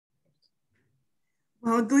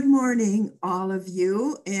Well, good morning, all of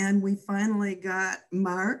you. And we finally got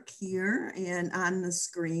Mark here and on the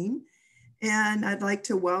screen. And I'd like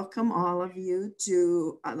to welcome all of you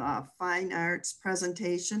to a fine arts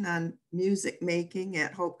presentation on music making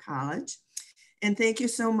at Hope College. And thank you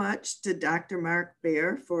so much to Dr. Mark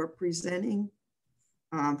Baer for presenting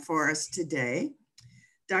for us today.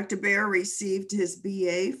 Dr. Baer received his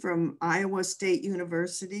BA from Iowa State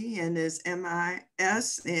University and his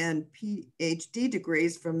MIS and PhD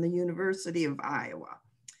degrees from the University of Iowa.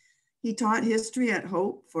 He taught history at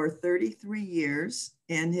Hope for 33 years,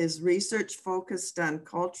 and his research focused on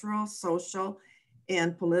cultural, social,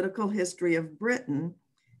 and political history of Britain,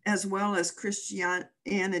 as well as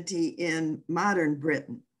Christianity in modern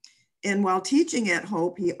Britain. And while teaching at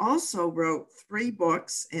Hope, he also wrote 3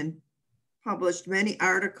 books and published many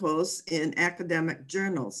articles in academic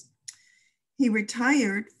journals. He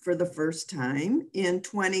retired for the first time in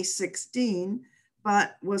 2016,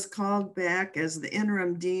 but was called back as the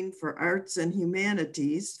interim dean for arts and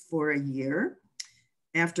humanities for a year,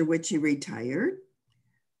 after which he retired.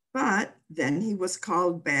 But then he was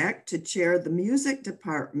called back to chair the music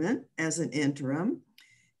department as an interim,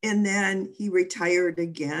 and then he retired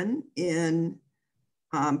again in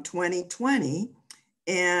 2020.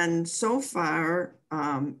 And so far,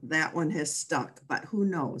 that one has stuck, but who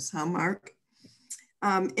knows, huh, Mark?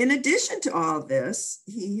 In addition to all this,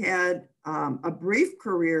 he had a brief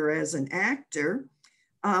career as an actor,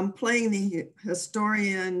 playing the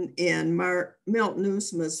historian in Milt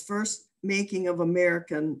Noosma's first Making of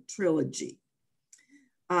American trilogy.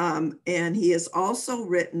 And he has also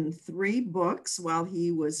written 3 books while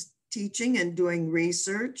he was teaching and doing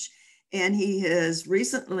research. And he has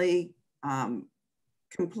recently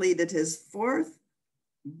completed his 4th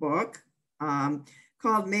book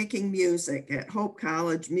called Making Music at Hope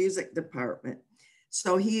College Music Department.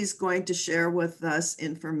 So he's going to share with us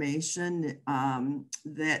information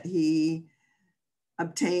that he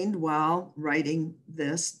obtained while writing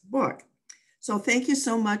this book. So thank you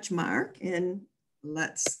so much, Mark, and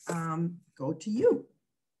let's go to you.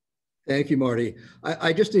 Thank you, Marty.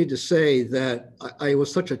 I just need to say that I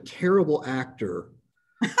was such a terrible actor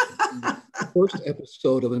first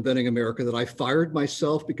episode of Inventing America that I fired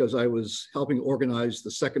myself because I was helping organize the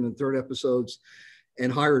 2nd and 3rd episodes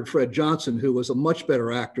and hired Fred Johnson, who was a much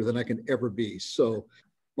better actor than I can ever be. So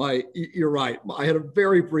you're right. I had a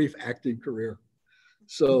very brief acting career.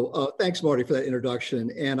 So thanks, Marty, for that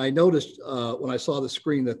introduction. And I noticed when I saw the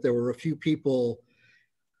screen that there were a few people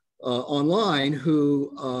online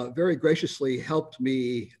who very graciously helped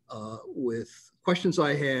me with questions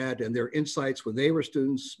I had and their insights when they were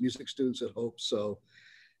students, music students at Hope. So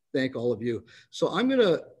thank all of you. So I'm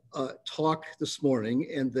gonna talk this morning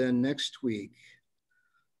and then next week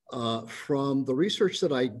from the research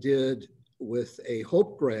that I did with a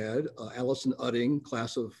Hope grad, Allison Udding,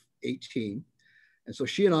 class of 18. And so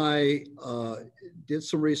she and I did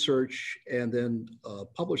some research and then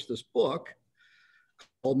published this book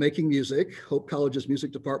called Making Music, Hope College's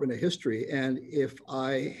Music Department of History. And if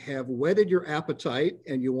I have whetted your appetite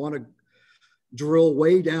and you want to drill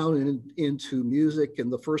way down into music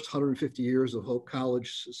in the first 150 years of Hope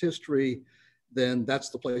College's history, then that's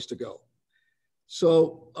the place to go.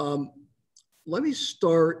 So let me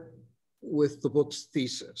start with the book's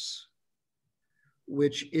thesis,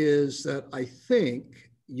 which is that I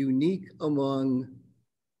think unique among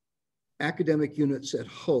academic units at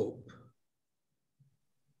Hope,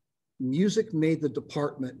 music made the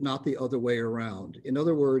department, not the other way around. In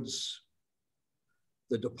other words,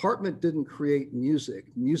 the department didn't create music,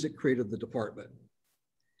 music created the department.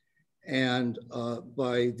 And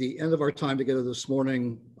by the end of our time together this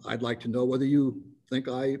morning, I'd like to know whether you think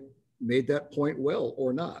I made that point well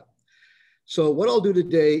or not. So what I'll do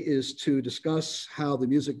today is to discuss how the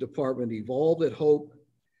music department evolved at Hope,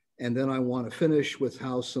 and then I want to finish with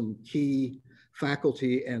how some key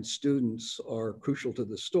faculty and students are crucial to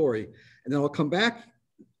the story. And then I'll come back,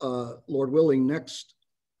 Lord willing, next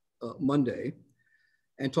Monday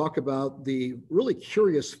and talk about the really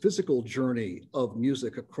curious physical journey of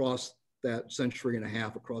music across that century and a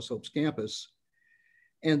half across Hope's campus.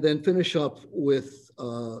 And then finish up with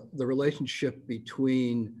the relationship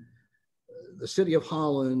between the city of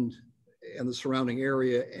Holland and the surrounding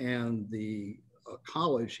area and the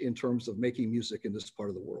college in terms of making music in this part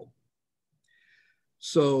of the world.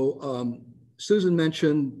 So Susan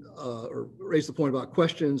mentioned or raised the point about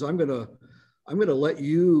questions. I'm gonna let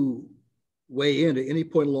you weigh in at any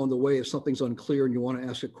point along the way if something's unclear and you want to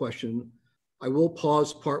ask a question. I will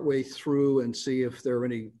pause partway through and see if there are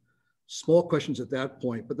any small questions at that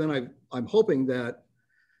point. But then I'm hoping that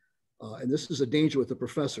And this is a danger with the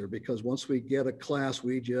professor, because once we get a class,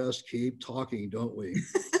 we just keep talking, don't we?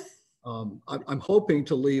 I'm hoping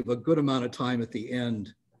to leave a good amount of time at the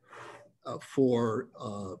end for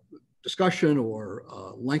discussion or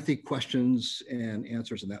lengthy questions and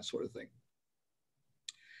answers and that sort of thing.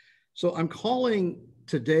 So I'm calling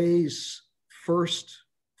today's first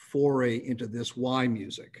foray into this why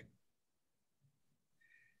music.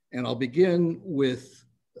 And I'll begin with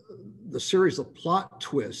the series of plot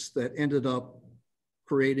twists that ended up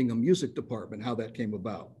creating a music department, how that came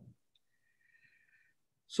about.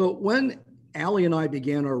 So when Allie and I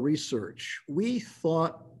began our research, we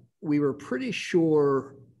thought we were pretty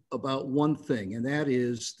sure about one thing, and that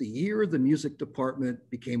is the year the music department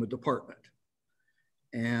became a department.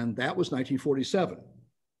 And that was 1947,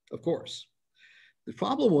 of course. The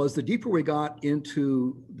problem was, the deeper we got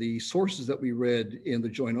into the sources that we read in the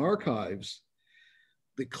joint archives,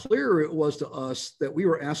 the clearer it was to us that we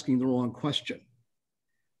were asking the wrong question.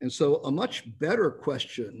 And so a much better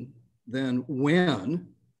question than when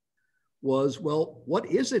was, well, what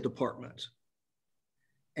is a department?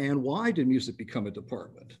 And why did music become a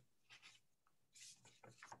department?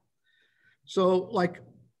 So, like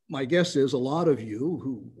my guess is, a lot of you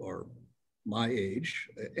who are my age,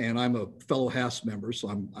 and I'm a fellow HASS member, so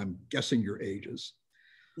I'm guessing your ages.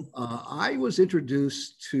 I was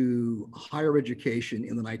introduced to higher education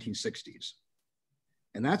in the 1960s.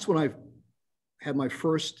 And that's when I had my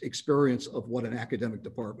first experience of what an academic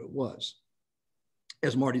department was.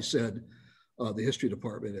 As Marty said, the history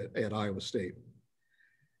department at Iowa State.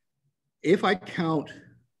 If I count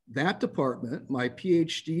that department, my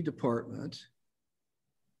PhD department,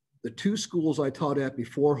 the two schools I taught at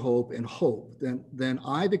before Hope and Hope, then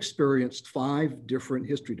I've experienced 5 different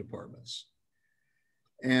history departments.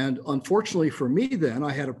 And unfortunately for me then,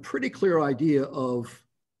 I had a pretty clear idea of,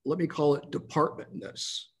 let me call it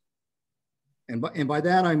departmentness. And by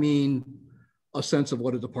that I mean a sense of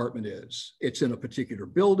what a department is. It's in a particular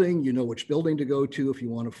building, you know which building to go to if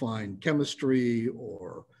you want to find chemistry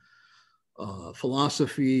or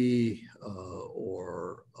philosophy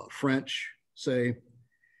or French, say.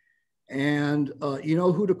 And you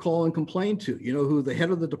know who to call and complain to. You know who the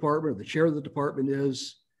head of the department or the chair of the department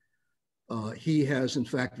is. He has, in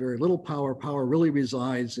fact, very little power. Power really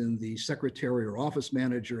resides in the secretary or office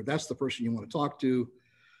manager. That's the person you want to talk to.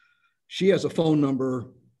 She has a phone number.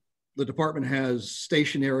 The department has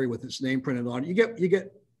stationery with its name printed on it. You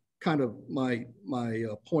get kind of my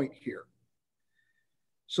point here.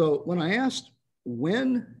 So when I asked,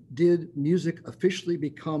 when did music officially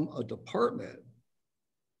become a department?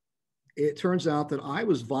 It turns out that I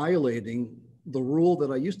was violating the rule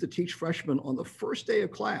that I used to teach freshmen on the first day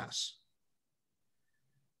of class.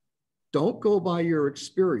 Don't go by your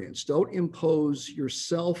experience. Don't impose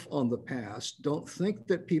yourself on the past. Don't think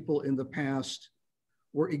that people in the past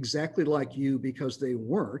were exactly like you, because they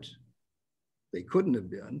weren't. They couldn't have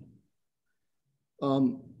been.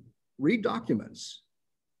 Read documents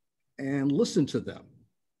and listen to them.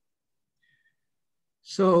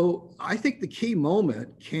 So I think the key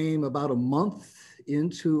moment came about a month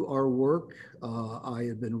into our work. I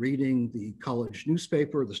had been reading the college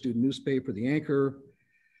newspaper, the student newspaper, The Anchor.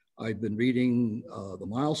 I'd been reading the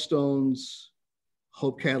Milestones,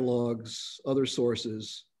 Hope catalogs, other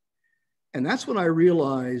sources. And that's when I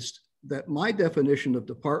realized that my definition of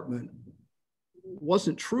department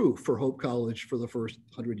wasn't true for Hope College for the first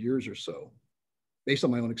 100 years or so, based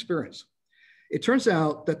on my own experience. It turns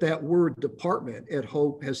out that that word department at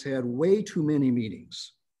Hope has had way too many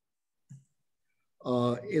meanings.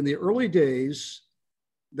 In the early days,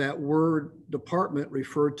 that word department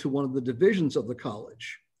referred to one of the divisions of the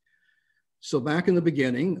college. So back in the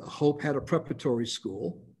beginning, Hope had a preparatory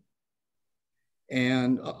school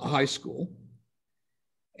and a high school.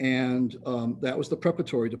 And that was the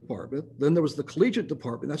preparatory department. Then there was the collegiate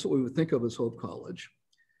department. That's what we would think of as Hope College.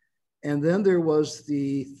 And then there was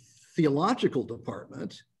the theological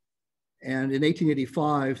department. And in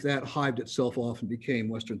 1885, that hived itself off and became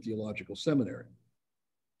Western Theological Seminary.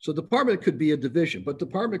 So department could be a division, but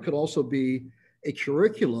department could also be a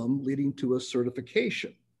curriculum leading to a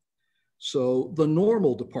certification. So the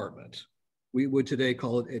normal department, we would today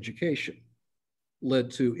call it education,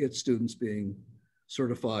 led to its students being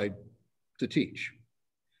certified to teach.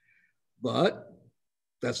 But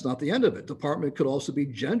that's not the end of it. Department could also be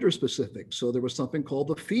gender specific. So there was something called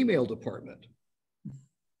the female department.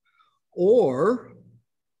 Or,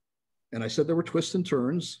 and I said there were twists and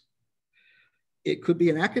turns, it could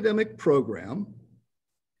be an academic program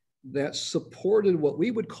that supported what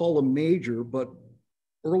we would call a major, but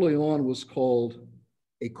early on was called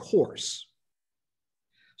a course.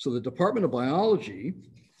 So the Department of Biology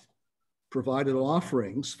provided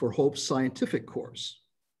offerings for Hope's scientific course.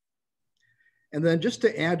 And then just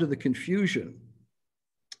to add to the confusion,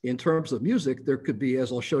 in terms of music, there could be,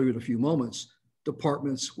 as I'll show you in a few moments,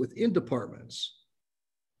 departments within departments.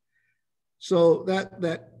 So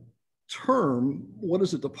that term, what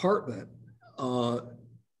is a department,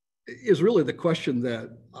 is really the question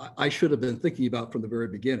that I should have been thinking about from the very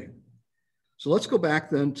beginning. So let's go back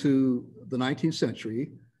then to the 19th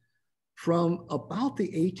century. From about the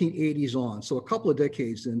 1880s on, so a couple of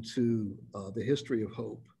decades into the history of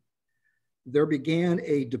Hope, there began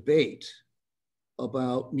a debate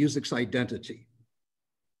about music's identity.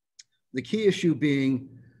 The key issue being,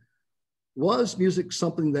 was music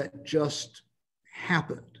something that just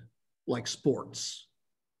happened, like sports?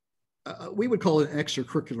 We would call it an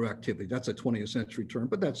extracurricular activity. That's a 20th century term,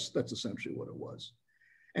 but that's essentially what it was.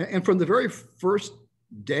 And from the very first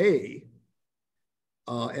day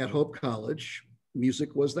at Hope College,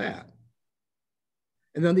 music was that.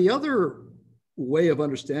 And then the other way of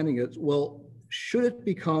understanding it, well, should it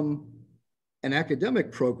become an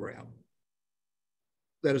academic program?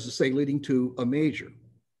 That is to say, leading to a major.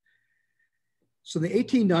 So in the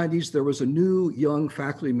 1890s, there was a new young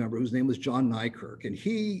faculty member whose name was John Nykirk, and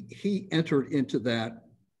he entered into that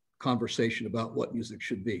conversation about what music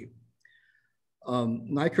should be.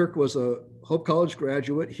 Nykirk was a Hope College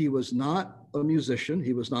graduate. He was not a musician.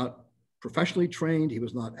 He was not professionally trained. He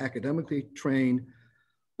was not academically trained,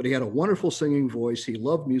 but he had a wonderful singing voice. He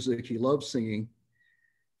loved music. He loved singing,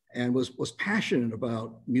 and was passionate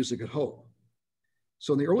about music at Hope.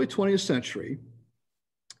 So in the early 20th century,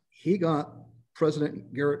 he got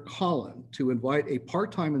President Garrett Collin to invite a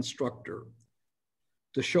part-time instructor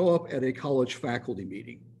to show up at a college faculty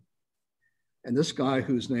meeting. And this guy,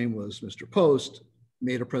 whose name was Mr. Post,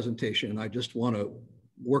 made a presentation, and I just want to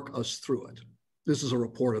work us through it. This is a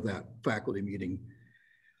report of that faculty meeting.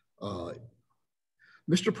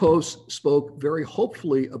 Mr. Post spoke very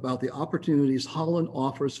hopefully about the opportunities Holland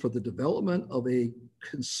offers for the development of a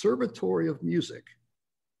conservatory of music.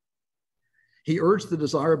 He urged the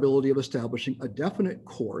desirability of establishing a definite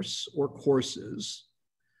course or courses,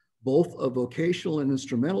 both of vocational and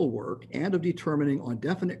instrumental work, and of determining on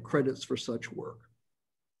definite credits for such work.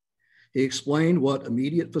 He explained what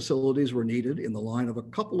immediate facilities were needed in the line of a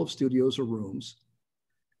couple of studios or rooms,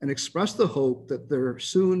 and expressed the hope that there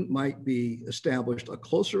soon might be established a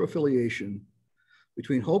closer affiliation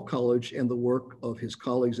between Hope College and the work of his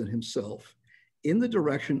colleagues and himself in the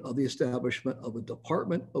direction of the establishment of a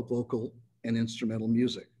department of vocal and instrumental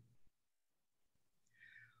music.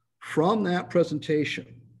 From that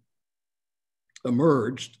presentation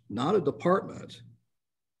emerged not a department,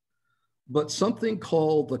 but something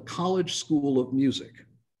called the College School of Music,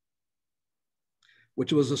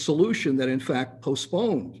 which was a solution that in fact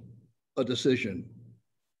postponed a decision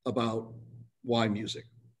about why music.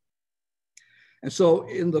 And so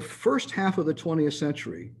in the first half of the 20th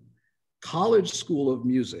century, College School of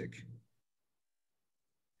Music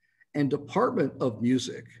and Department of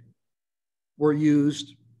Music were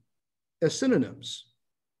used as synonyms.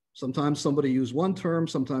 Sometimes somebody used one term,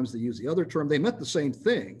 sometimes they used the other term. They meant the same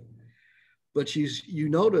thing, but you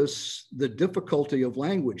notice the difficulty of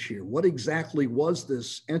language here. What exactly was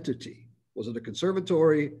this entity? Was it a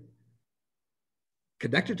conservatory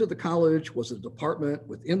connected to the college? Was it a department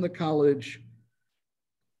within the college?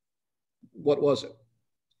 What was it?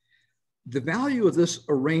 The value of this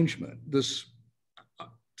arrangement,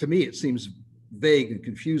 to me, it seems vague and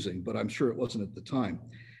confusing, but I'm sure it wasn't at the time,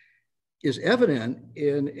 is evident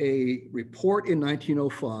in a report in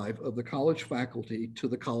 1905 of the college faculty to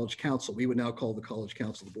the college council. We would now call the college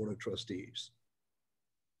council the Board of Trustees.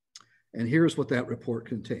 And here's what that report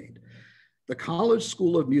contained. The College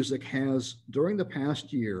School of Music has, during the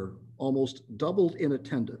past year, almost doubled in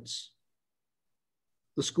attendance.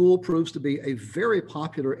 The school proves to be a very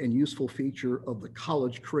popular and useful feature of the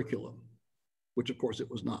college curriculum, which of course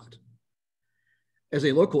it was not. As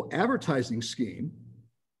a local advertising scheme,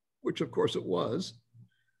 which of course it was,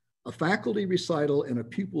 a faculty recital and a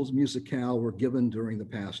pupils' musicale were given during the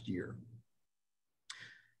past year.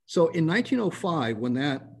 So in 1905, when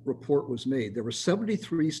that report was made, there were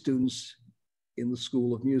 73 students in the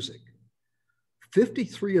School of Music.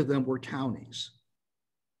 53 of them were townies.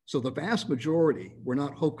 So the vast majority were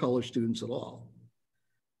not Hope College students at all.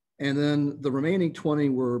 And then the remaining 20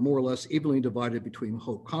 were more or less evenly divided between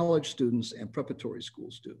Hope College students and preparatory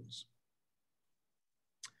school students.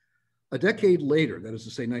 A decade later, that is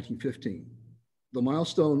to say 1915, the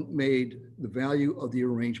milestone made the value of the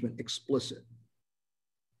arrangement explicit.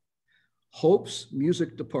 Hope's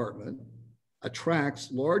music department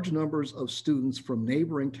attracts large numbers of students from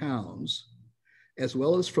neighboring towns as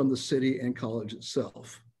well as from the city and college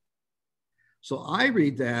itself. So I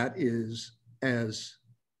read that as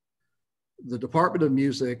the Department of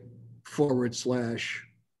Music /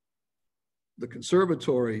 the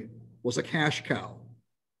conservatory was a cash cow.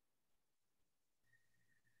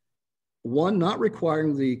 One, not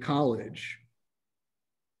requiring the college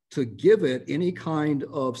to give it any kind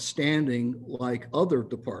of standing like other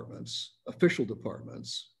departments, official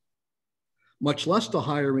departments, much less to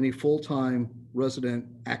hire any full-time resident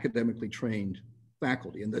academically trained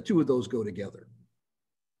faculty. And the two of those go together.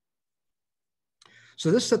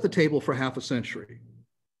 So this set the table for half a century.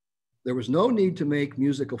 There was no need to make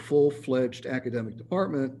music a full-fledged academic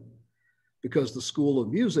department because the School of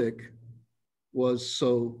Music was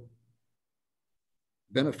so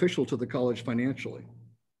beneficial to the college financially.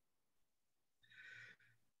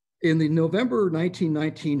 In the November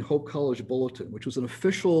 1919 Hope College Bulletin, which was an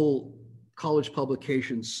official college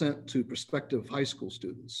publication sent to prospective high school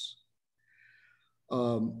students,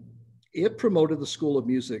 it promoted the School of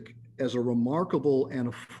Music as a remarkable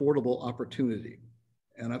and affordable opportunity.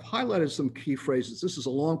 And I've highlighted some key phrases. This is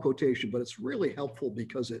a long quotation, but it's really helpful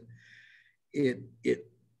because it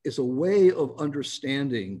is a way of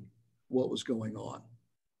understanding what was going on.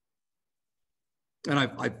 And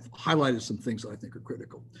I've highlighted some things that I think are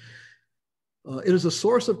critical. It is a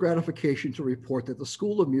source of gratification to report that the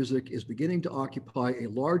School of Music is beginning to occupy a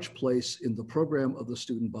large place in the program of the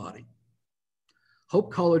student body.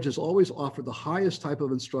 Hope College has always offered the highest type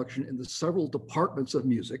of instruction in the several departments of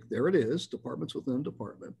music. There it is, departments within a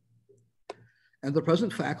department. And the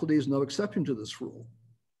present faculty is no exception to this rule.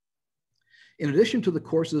 In addition to the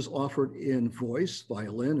courses offered in voice,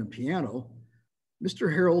 violin, and piano,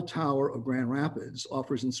 Mr. Harold Tower of Grand Rapids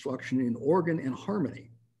offers instruction in organ and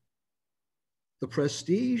harmony. The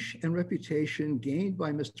prestige and reputation gained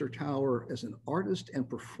by Mr. Tower as an artist and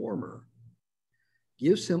performer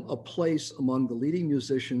gives him a place among the leading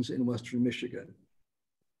musicians in Western Michigan.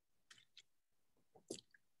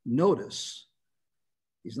 Notice,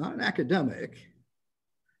 he's not an academic,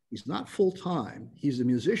 he's not full-time, he's a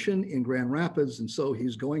musician in Grand Rapids, and so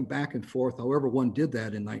he's going back and forth, however one did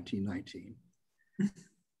that in 1919.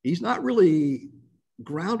 He's not really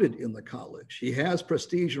grounded in the college. He has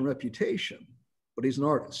prestige and reputation, but he's an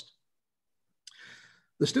artist.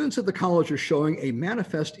 The students at the college are showing a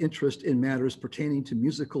manifest interest in matters pertaining to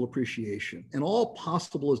musical appreciation, and all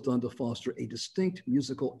possible is done to foster a distinct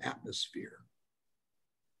musical atmosphere.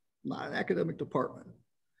 Not an academic department.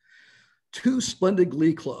 2 splendid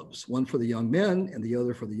glee clubs, one for the young men and the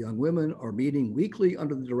other for the young women, are meeting weekly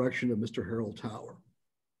under the direction of Mr. Harold Tower.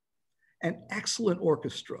 An excellent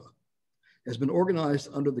orchestra has been organized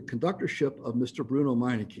under the conductorship of Mr. Bruno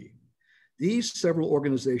Meineke. These several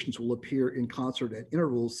organizations will appear in concert at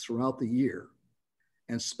intervals throughout the year,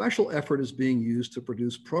 and special effort is being used to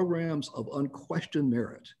produce programs of unquestioned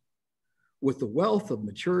merit. With the wealth of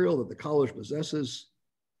material that the college possesses,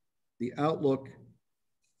 the outlook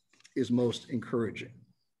is most encouraging.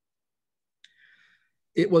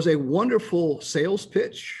 It was a wonderful sales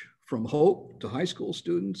pitch from Hope to high school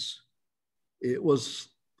students. It was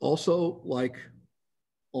also, like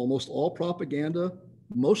almost all propaganda,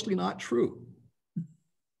 mostly not true.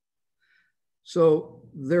 So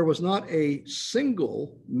there was not a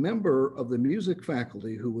single member of the music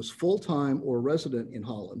faculty who was full-time or resident in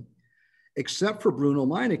Holland, except for Bruno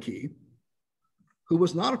Meineke, who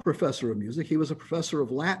was not a professor of music. He was a professor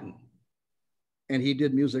of Latin, and he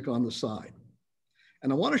did music on the side.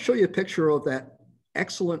 And I want to show you a picture of that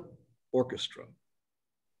excellent orchestra.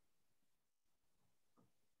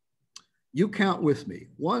 You count with me.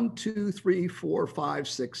 1, 2, 3, 4, 5,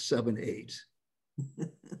 6, 7, 8.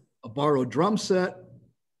 A borrowed drum set, a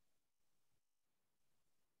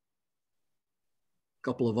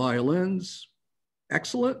couple of violins.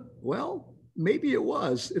 Excellent. Well, maybe it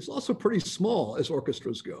was. It's also pretty small as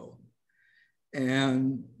orchestras go.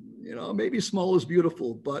 And, you know, maybe small is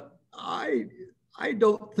beautiful, but I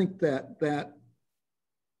don't think that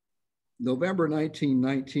November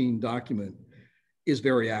 1919 document is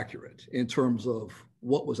very accurate in terms of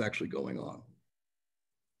what was actually going on.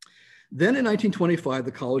 Then in 1925,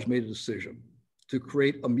 the college made a decision to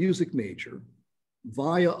create a music major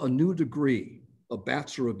via a new degree, a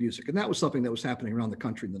Bachelor of Music. And that was something that was happening around the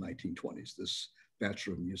country in the 1920s, this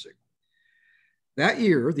Bachelor of Music. That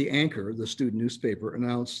year, the Anchor, the student newspaper,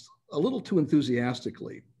 announced a little too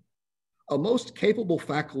enthusiastically, a most capable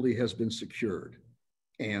faculty has been secured,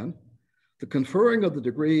 and the conferring of the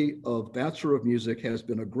degree of Bachelor of Music has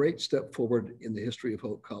been a great step forward in the history of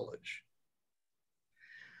Hope College.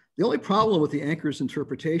 The only problem with the Anchor's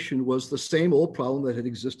interpretation was the same old problem that had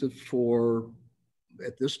existed for,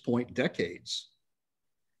 at this point, decades.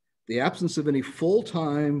 the absence of any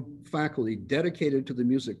full-time faculty dedicated to the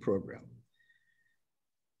music program.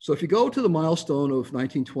 So if you go to the milestone of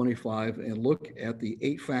 1925 and look at the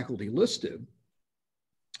 8 faculty listed,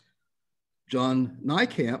 John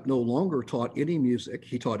Nijkamp no longer taught any music.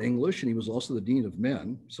 He taught English, and he was also the dean of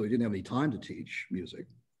men, so he didn't have any time to teach music.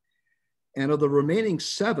 And of the remaining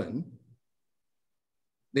 7,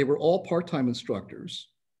 they were all part-time instructors.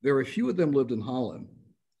 Very few of them lived in Holland.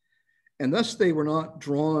 And thus they were not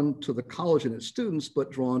drawn to the college and its students,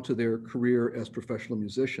 but drawn to their career as professional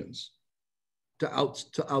musicians, to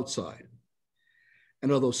outside.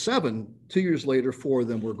 And of those 7, 2 years later, 4 of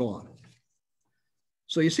them were gone.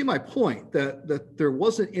 So you see my point that there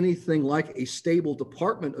wasn't anything like a stable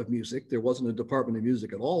department of music. There wasn't a department of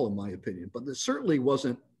music at all, in my opinion, but there certainly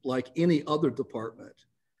wasn't like any other department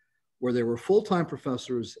where there were full-time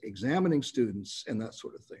professors examining students and that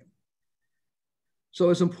sort of thing. So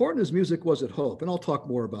as important as music was at Hope, and I'll talk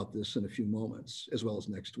more about this in a few moments, as well as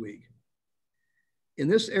next week, in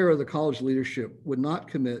this era, the college leadership would not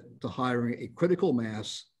commit to hiring a critical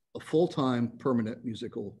mass of full-time permanent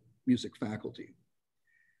music faculty.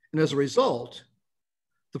 And as a result,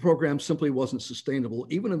 the program simply wasn't sustainable,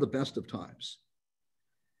 even in the best of times.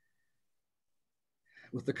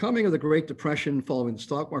 With the coming of the Great Depression following the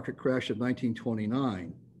stock market crash of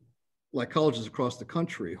 1929, like colleges across the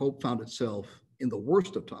country, Hope found itself in the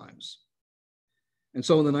worst of times. And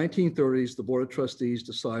so in the 1930s, the Board of Trustees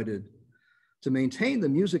decided to maintain the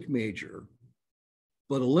music major,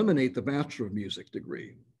 but eliminate the Bachelor of Music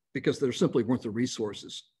degree because there simply weren't the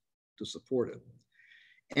resources to support it.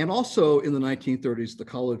 And also in the 1930s, the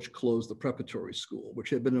college closed the preparatory school, which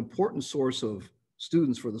had been an important source of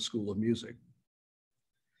students for the School of Music.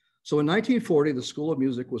 So in 1940, the School of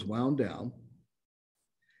Music was wound down.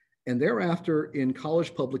 And thereafter, in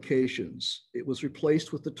college publications, it was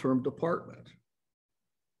replaced with the term department.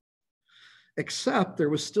 Except there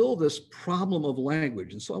was still this problem of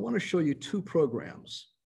language. And so I want to show you 2 programs.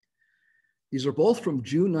 These are both from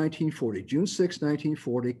June 1940, June 6,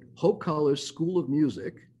 1940, Hope College School of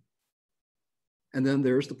Music. And then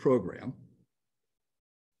there's the program.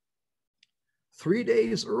 3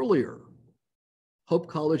 days earlier, Hope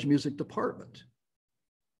College Music Department.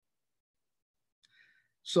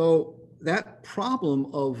 So that problem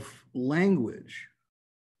of language,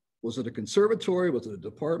 was it a conservatory, was it a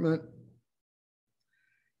department,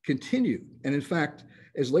 continued. And in fact,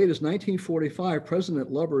 as late as 1945,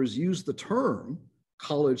 President Lovers used the term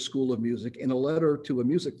College School of Music in a letter to a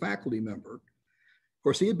music faculty member. Of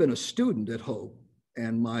course, he had been a student at Hope,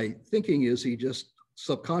 and my thinking is he just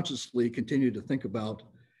subconsciously continued to think about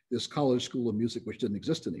this College School of Music, which didn't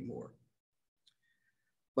exist anymore.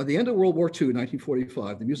 By the end of World War II,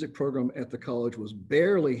 1945, the music program at the college was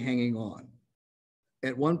barely hanging on,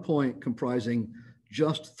 at one point comprising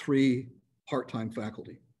just 3 part-time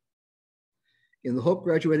faculty. In the Hope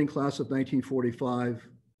graduating class of 1945,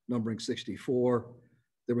 numbering 64,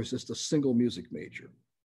 there was just a single music major.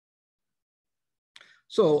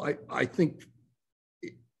 So I think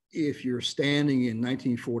if you're standing in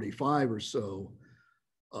 1945 or so,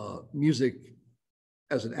 music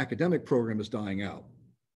as an academic program is dying out.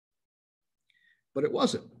 But it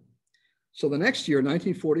wasn't. So the next year,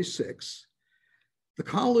 1946, the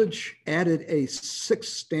college added a 6th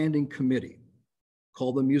standing committee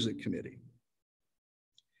called the Music Committee,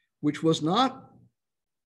 which was not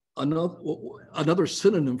another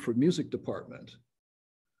synonym for music department,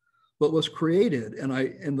 but was created,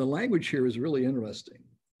 and the language here is really interesting,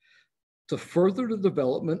 to further the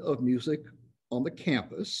development of music on the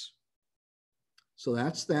campus. So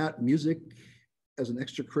that's that music as an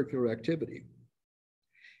extracurricular activity,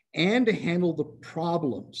 and to handle the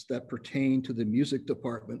problems that pertain to the music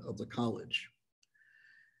department of the college.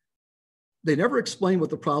 They never explained what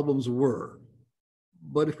the problems were,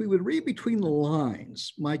 but if we would read between the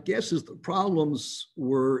lines, my guess is the problems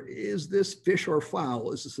were, is this fish or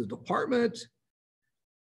fowl? Is this a department?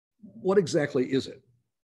 What exactly is it?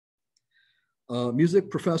 Music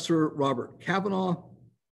professor Robert Kavanaugh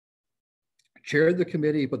chaired the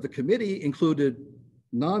committee, but the committee included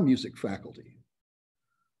non-music faculty.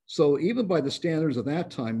 So even by the standards of that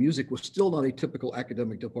time, music was still not a typical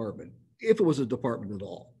academic department, if it was a department at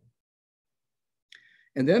all.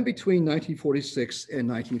 And then between 1946 and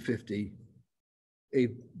 1950, a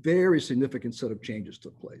very significant set of changes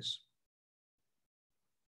took place.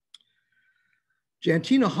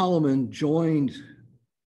 Jantina Holloman joined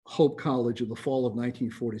Hope College in the fall of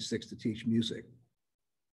 1946 to teach music.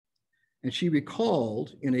 And she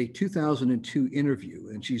recalled in a 2002 interview,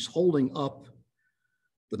 and she's holding up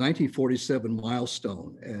the 1947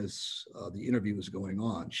 milestone as the interview was going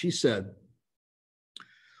on. She said,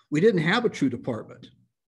 We didn't have a true department,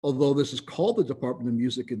 although this is called the Department of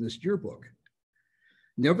Music in this yearbook.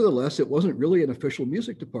 Nevertheless, it wasn't really an official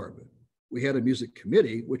music department. We had a music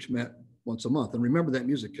committee, which met once a month. And remember, that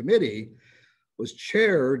music committee was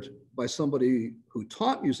chaired by somebody who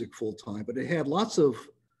taught music full-time, but it had lots of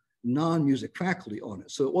non-music faculty on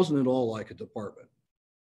it. So it wasn't at all like a department.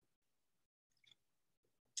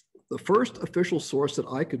 The first official source that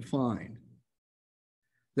I could find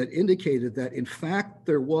that indicated that in fact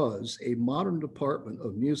there was a modern department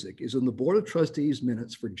of music is in the Board of Trustees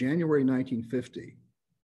minutes for January 1950.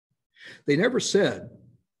 They never said,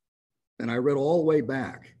 and I read all the way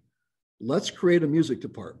back, let's create a music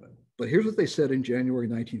department. But here's what they said in January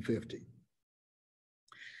 1950.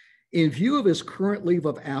 In view of his current leave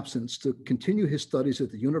of absence to continue his studies at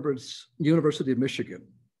the University of Michigan,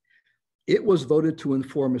 it was voted to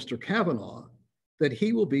inform Mr. Kavanaugh that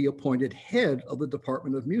he will be appointed head of the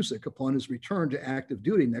Department of Music upon his return to active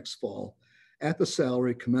duty next fall at the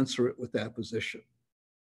salary commensurate with that position.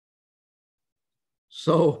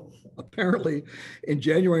 So apparently in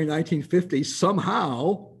January 1950,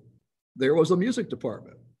 somehow there was a music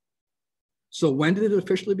department. So when did it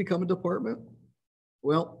officially become a department?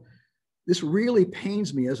 Well, this really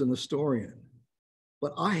pains me as an historian,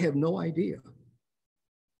 but I have no idea.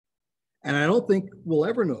 And I don't think we'll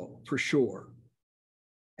ever know for sure.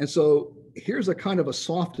 And so here's a kind of a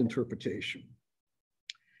soft interpretation.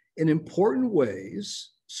 In important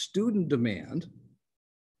ways, student demand,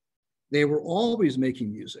 they were always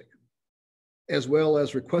making music, as well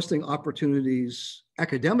as requesting opportunities,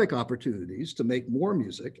 academic opportunities to make more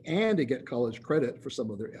music and to get college credit for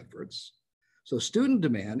some of their efforts. So student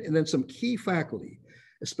demand, and then some key faculty,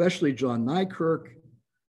 especially John Nykirk,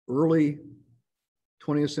 early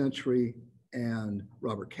 20th century, and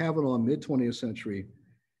Robert Kavanaugh, mid 20th century.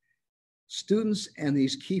 Students and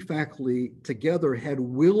these key faculty together had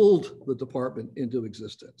willed the department into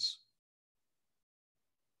existence.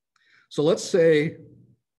 So let's say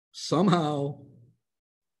somehow,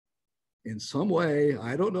 in some way,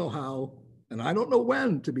 I don't know how, and I don't know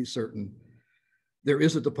when to be certain, there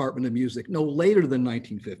is a Department of Music no later than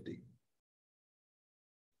 1950.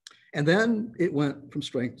 And then it went from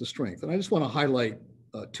strength to strength. And I just want to highlight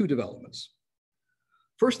two developments.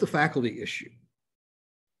 First, the faculty issue.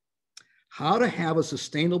 How to have a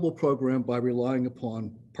sustainable program by relying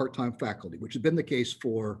upon part-time faculty, which has been the case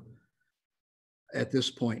for, at this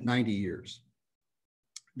point, 90 years.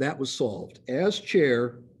 That was solved. As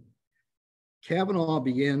chair, Kavanaugh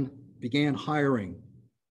began hiring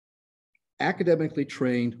academically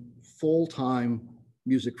trained full-time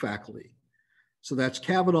music faculty. So that's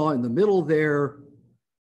Kavanaugh in the middle there.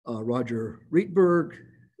 Roger Rietberg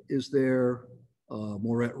is there.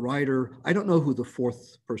 Maurette Ryder. I don't know who the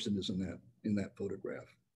fourth person is in that photograph.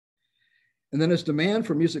 And then as demand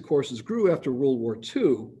for music courses grew after World War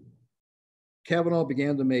II, Kavanaugh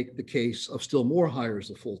began to make the case of still more hires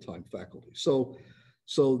of full-time faculty. So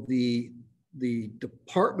the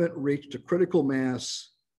department reached a critical mass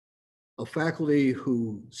of faculty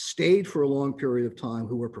who stayed for a long period of time,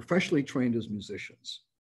 who were professionally trained as musicians.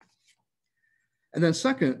 And then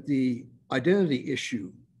second, the identity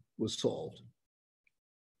issue was solved.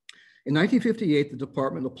 In 1958, the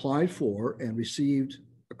department applied for and received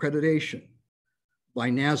accreditation by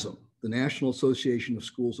NASM, the National Association of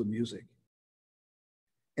Schools of Music.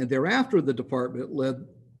 And thereafter, the department led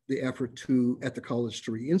the effort at the college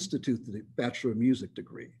to reinstitute the Bachelor of Music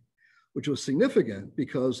degree, which was significant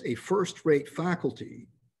because a first-rate faculty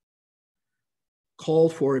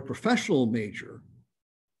called for a professional major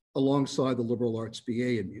alongside the liberal arts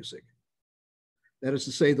BA in music. That is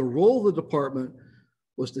to say, the role of the department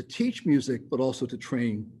was to teach music, but also to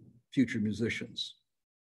train future musicians.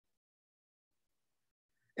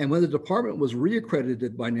 And when the department was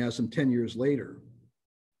reaccredited by NASM 10 years later,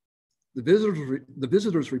 the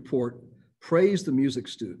visitors report praised the music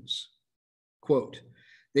students. Quote,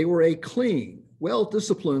 "They were a clean,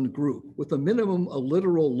 well-disciplined group with a minimum of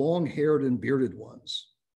literal long-haired and bearded ones."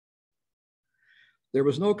 There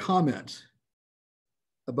was no comment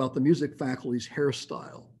about the music faculty's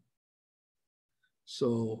hairstyle.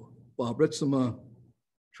 So Bob Ritzema,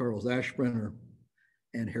 Charles Ashbrenner,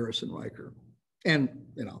 and Harrison Riker. And,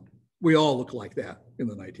 we all look like that in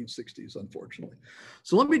the 1960s, unfortunately.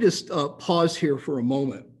 So let me just pause here for a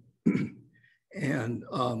moment. And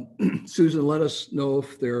Susan, let us know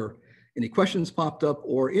if there are any questions popped up,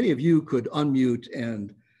 or any of you could unmute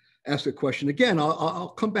and ask a question. Again, I'll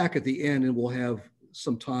come back at the end and we'll have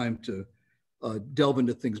some time to delve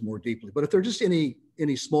into things more deeply. But if there are just any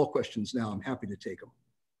small questions now, I'm happy to take them.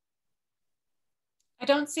 I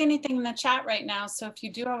don't see anything in the chat right now, so if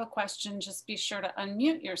you do have a question, just be sure to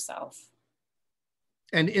unmute yourself.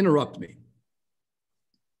 And interrupt me.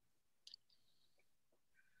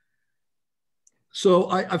 So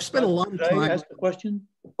I've spent a lot of time. Could I ask a question?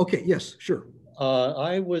 Okay, yes, sure.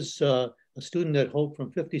 I was a student at Hope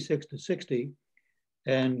from 56 to 60,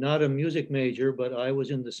 and not a music major, but I was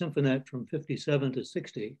in the Symphonette from 57 to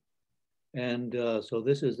 60. And so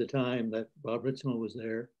this is the time that Bob Ritzema was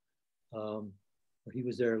there. He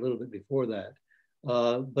was there a little bit before that.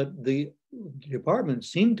 But the department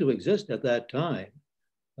seemed to exist at that time.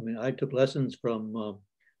 I mean, I took lessons from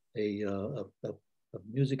a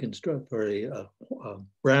music instructor, or a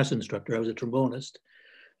brass instructor. I was a trombonist.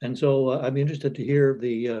 And so I'm interested to hear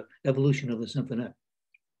the evolution of the Symphonette.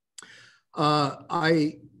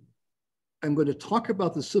 I'm going to talk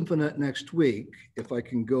about the Symphonette next week, if I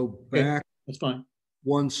can go back. Okay, that's fine.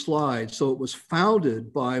 One slide. So it was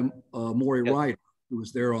founded by Maury Ryder, who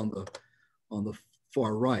was there on the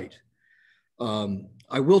far right.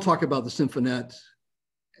 I will talk about the Symphonette,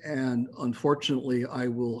 and unfortunately, I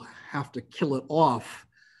will have to kill it off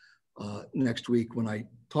next week when I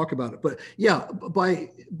talk about it. But yeah, by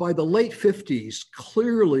the late 50s,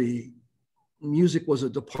 clearly music was a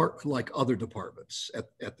department like other departments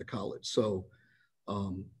at the college. So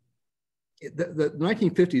the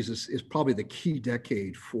 1950s is probably the key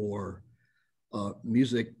decade for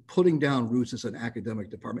music putting down roots as an academic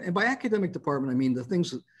department. And by academic department, I mean the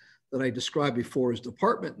things that I described before as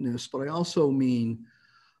departmentness, but I also mean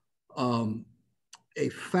a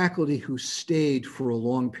faculty who stayed for a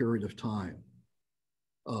long period of time,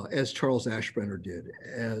 as Charles Ashbrenner did,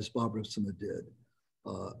 as Bob Ritzema did.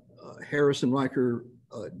 Harrison Riker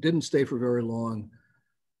didn't stay for very long.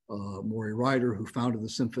 Maury Ryder, who founded the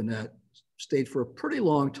Symphonette, stayed for a pretty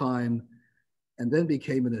long time and then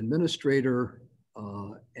became an administrator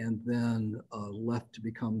and then left to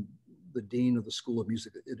become the dean of the School of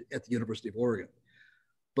Music at the University of Oregon.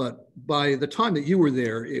 But by the time that you were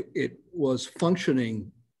there, it was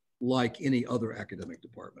functioning like any other academic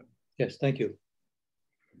department. Yes, thank you.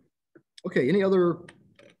 Okay, any other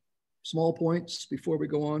small points before we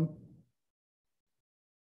go on?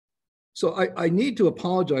 So I need to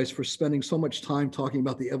apologize for spending so much time talking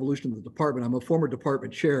about the evolution of the department. I'm a former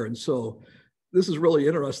department chair, and so this is really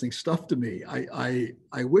interesting stuff to me.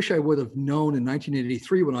 I wish I would have known in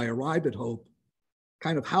 1983 when I arrived at Hope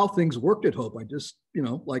kind of how things worked at Hope. I just,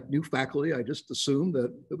 like new faculty, I just assumed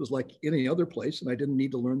that it was like any other place and I didn't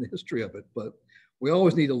need to learn the history of it, but we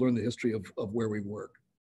always need to learn the history of where we work.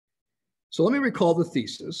 So let me recall the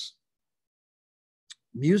thesis.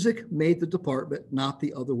 Music made the department, not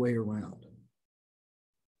the other way around.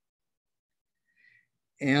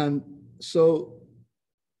 And so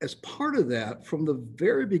as part of that, from the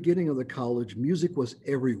very beginning of the college, music was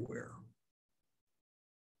everywhere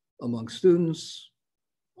among students,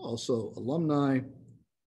 also alumni.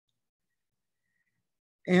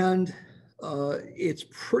 And it's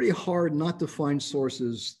pretty hard not to find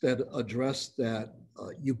sources that address that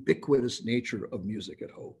ubiquitous nature of music at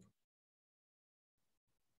Hope.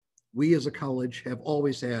 We as a college have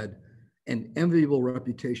always had an enviable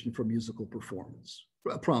reputation for musical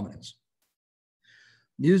prominence.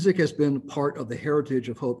 Music has been part of the heritage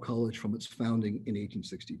of Hope College from its founding in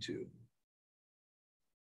 1862.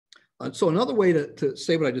 So another way to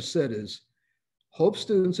say what I just said is Hope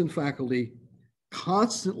students and faculty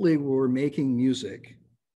constantly were making music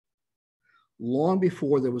long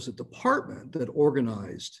before there was a department that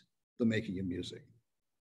organized the making of music.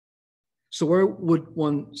 So where would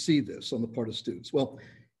one see this on the part of students? Well,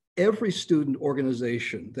 every student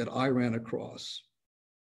organization that I ran across,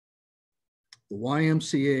 the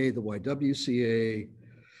YMCA, the YWCA,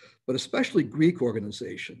 but especially Greek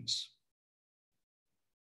organizations,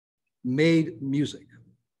 made music.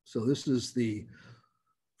 So this is the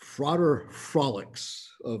Frater Frolics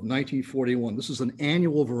of 1941. This is an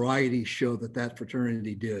annual variety show that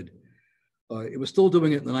fraternity did. It was still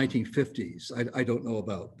doing it in the 1950s. I don't know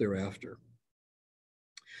about thereafter.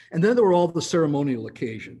 And then there were all the ceremonial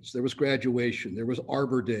occasions. There was graduation, there was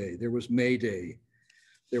Arbor Day, there was May Day,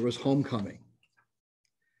 there was homecoming.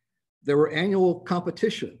 There were annual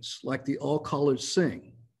competitions like the All College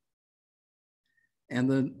Sing and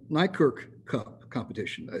the Nykirk Cup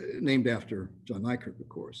competition, named after John Nykirk, of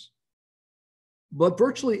course. But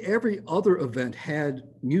virtually every other event had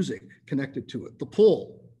music connected to it. The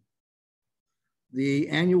Pull, the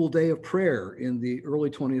annual day of prayer in the early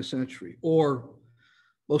 20th century, or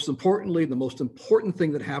most importantly, the most important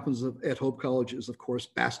thing that happens at Hope College is, of course,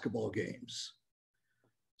 basketball games.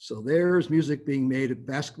 So there's music being made at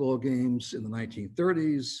basketball games in the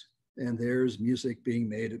 1930s, And there's music being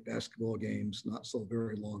made at basketball games not so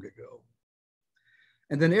very long ago.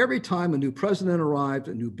 And then every time a new president arrived,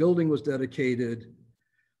 a new building was dedicated,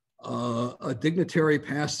 a dignitary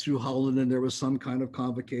passed through Holland and there was some kind of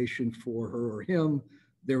convocation for her or him,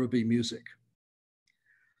 there would be music.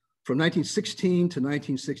 From 1916 to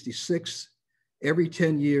 1966, every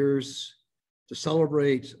 10 years, to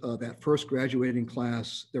celebrate that first graduating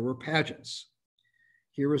class, there were pageants.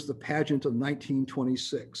 Here is the pageant of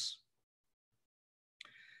 1926.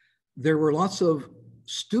 There were lots of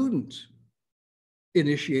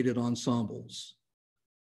student-initiated ensembles,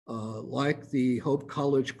 like the Hope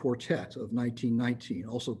College Quartet of 1919,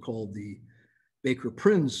 also called the Baker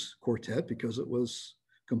Prinz Quartet because it was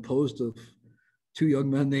composed of 2 young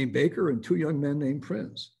men named Baker and 2 young men named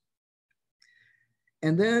Prinz.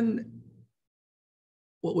 And then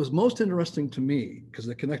what was most interesting to me, because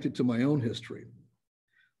it connected to my own history,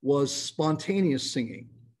 was spontaneous singing.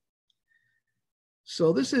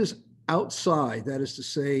 So this is outside, that is to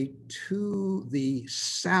say, to the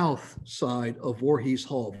south side of Voorhees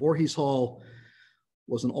Hall. Voorhees Hall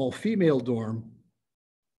was an all-female dorm.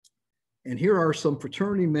 And here are some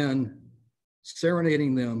fraternity men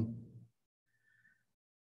serenading them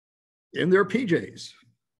in their PJs.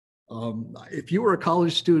 If you were a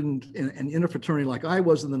college student and in a fraternity like I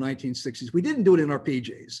was in the 1960s, we didn't do it in our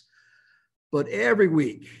PJs, but every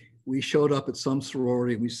week we showed up at some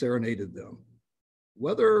sorority and we serenaded them.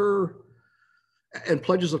 And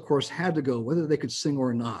pledges, of course, had to go, whether they could sing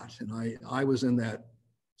or not. And I was in that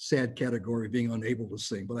sad category of being unable to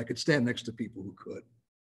sing, but I could stand next to people who could.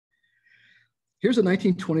 Here's a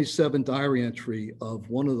 1927 diary entry of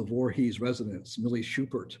one of the Voorhees residents, Millie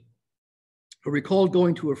Schubert, who recalled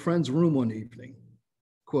going to a friend's room one evening.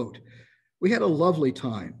 Quote, "We had a lovely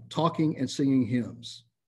time talking and singing hymns."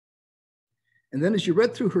 And then as you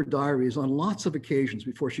read through her diaries on lots of occasions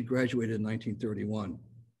before she graduated in 1931,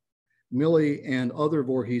 Millie and other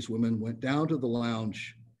Voorhees women went down to the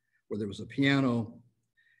lounge where there was a piano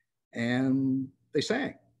and they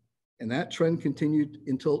sang. And that trend continued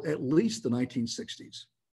until at least the 1960s.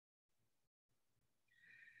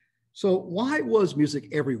 So why was music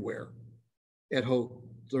everywhere at Hope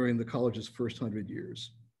during the college's first 100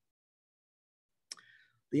 years?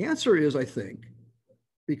 The answer is, I think,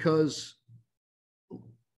 because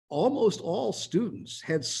almost all students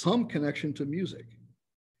had some connection to music.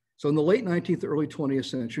 So in the late 19th, early 20th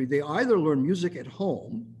century, they either learned music at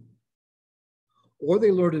home or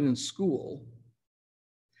they learned it in school,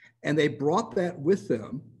 and they brought that with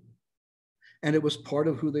them, and it was part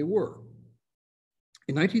of who they were.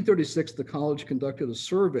 In 1936, the college conducted a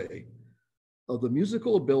survey of the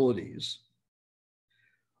musical abilities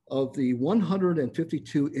of the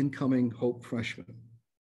 152 incoming Hope freshmen.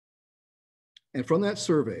 And from that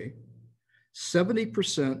survey,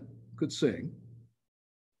 70% could sing,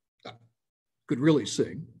 could really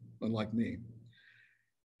sing, unlike me.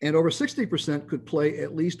 And over 60% could play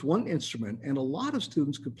at least one instrument, and a lot of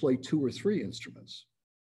students could play 2 or 3 instruments.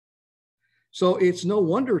 So it's no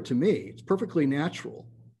wonder to me, it's perfectly natural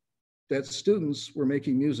that students were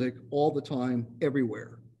making music all the time,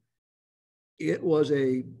 everywhere. It was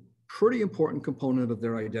a pretty important component of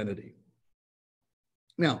their identity.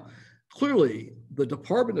 Now, clearly, the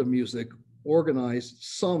Department of Music organized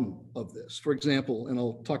some of this. For example, and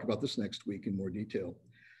I'll talk about this next week in more detail,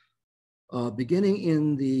 beginning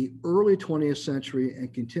in the early 20th century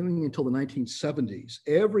and continuing until the 1970s,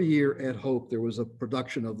 every year at Hope, there was a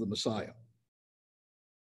production of The Messiah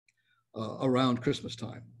around Christmas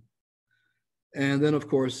time. And then, of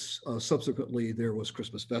course, subsequently, there was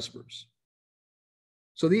Christmas Vespers.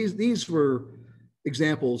 So these were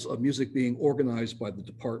examples of music being organized by the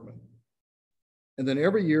department. And then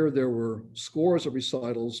every year there were scores of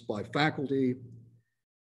recitals by faculty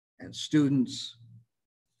and students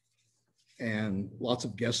and lots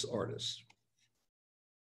of guest artists.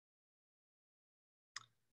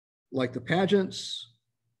 Like the pageants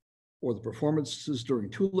or the performances during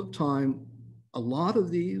Tulip Time, a lot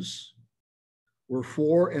of these were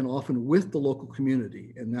for and often with the local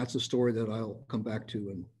community. And that's a story that I'll come back to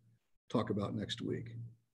and talk about next week.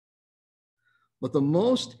 But the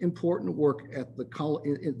most important work at the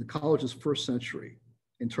in the college's first century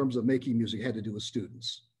in terms of making music had to do with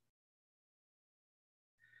students.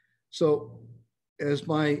 So as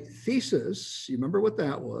my thesis, you remember what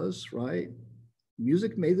that was, right?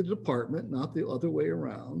 Music made the department, not the other way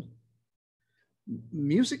around.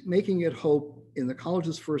 Music making at Hope in the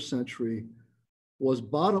college's first century was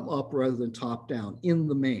bottom up rather than top down in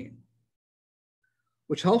the main,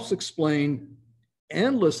 which helps explain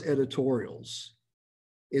endless editorials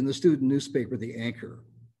in the student newspaper, The Anchor,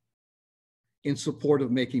 in support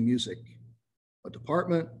of making music a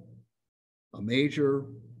department, a major,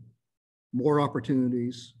 more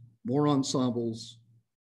opportunities, more ensembles,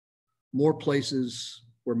 more places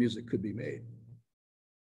where music could be made.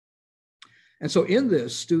 And so in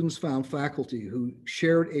this, students found faculty who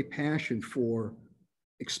shared a passion for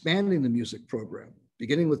expanding the music program,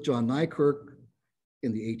 beginning with John Nykirk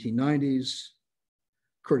in the 1890s,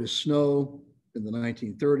 Curtis Snow in the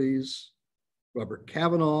 1930s, Robert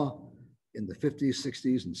Cavanaugh in the 50s,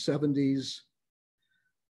 60s, and 70s,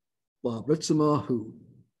 Bob Ritzema, who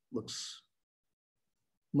looks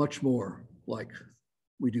much more like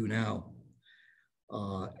we do now,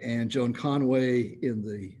 and Joan Conway in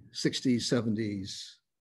the 60s, 70s,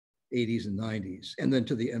 80s, and 90s, and then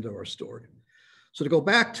to the end of our story. So to go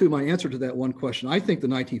back to my answer to that one question, I think the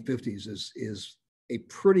 1950s is a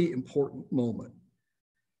pretty important moment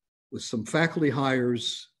with some faculty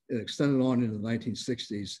hires and extended on into the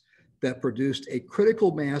 1960s that produced a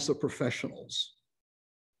critical mass of professionals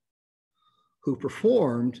who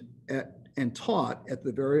performed at and taught at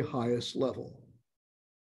the very highest level.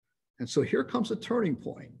 And so here comes a turning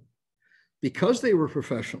point. Because they were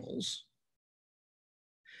professionals,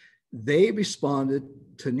 they responded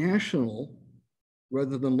to national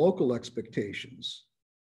rather than local expectations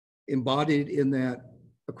embodied in that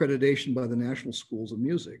accreditation by the National Schools of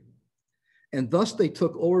Music. And thus they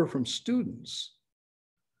took over from students,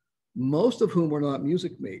 most of whom were not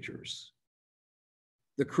music majors,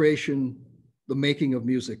 the making of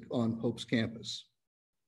music on Hope's campus.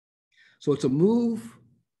 So it's a move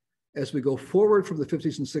as we go forward from the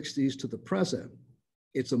 50s and 60s to the present.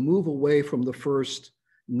 It's a move away from the first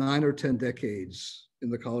 9 or 10 decades in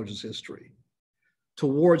the college's history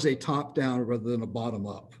towards a top-down rather than a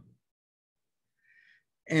bottom-up.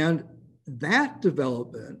 And that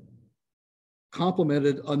development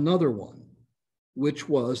complemented another one, which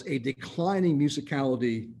was a declining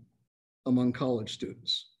musicality among college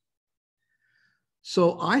students.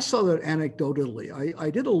 So I saw that anecdotally. I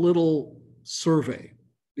did a little survey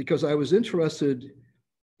because I was interested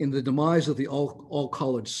in the demise of the All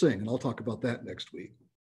College Sing, and I'll talk about that next week,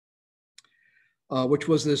 which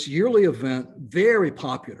was this yearly event, very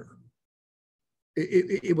popular.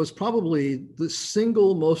 It was probably the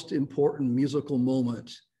single most important musical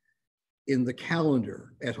moment in the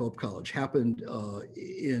calendar at Hope College, happened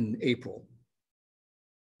in April.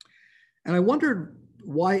 And I wondered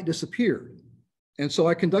why it disappeared. And so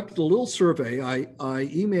I conducted a little survey. I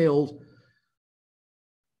emailed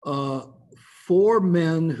 4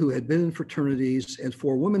 men who had been in fraternities and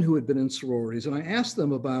 4 women who had been in sororities. And I asked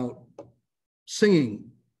them about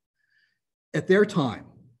singing at their time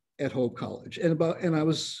at Hope College, and I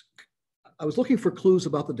was looking for clues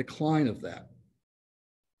about the decline of that.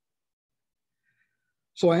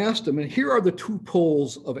 So I asked them, and here are the 2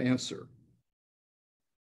 poles of answer.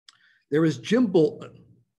 There is Jim Boltman.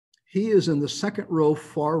 He is in the second row,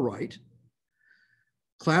 far right,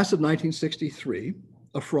 class of 1963,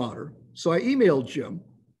 a Frauder. So I emailed Jim,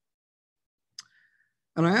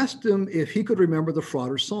 and I asked him if he could remember the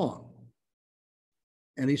Frauder song.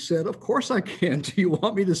 And he said, "Of course I can. Do you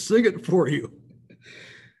want me to sing it for you?"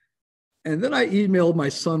 And then I emailed my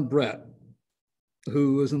son, Brett,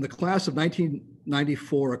 who was in the class of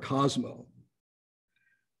 1994, a Cosmo.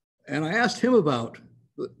 And I asked him about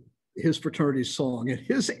his fraternity song. And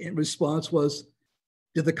his response was,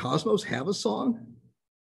 "Did the Cosmos have a song?"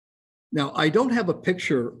 Now, I don't have a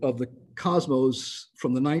picture of the Cosmos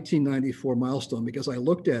from the 1994 milestone because I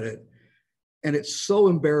looked at it and it's so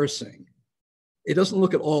embarrassing. It doesn't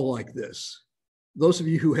look at all like this. Those of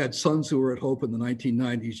you who had sons who were at Hope in the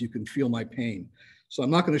 1990s, you can feel my pain. So I'm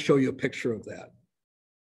not going to show you a picture of that.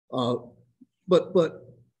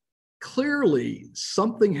 But clearly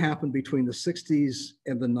something happened between the 60s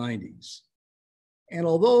and the 90s. And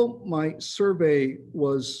although my survey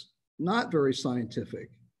was not very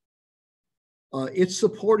scientific, it's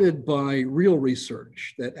supported by real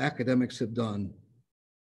research that academics have done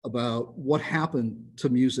about what happened to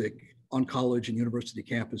music on college and university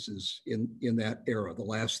campuses in that era, the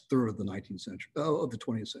last third of the 19th century, of the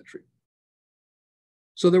 20th century.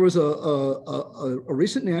 So there was a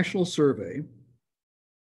recent national survey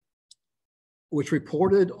which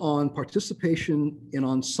reported on participation in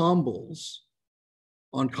ensembles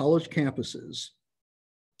on college campuses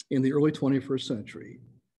in the early 21st century.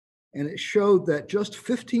 And it showed that just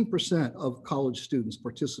 15% of college students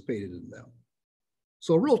participated in them.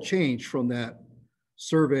 So a real change from that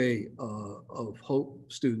survey of Hope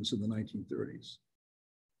students in the 1930s.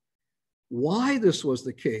 Why this was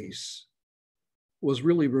the case was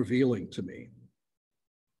really revealing to me.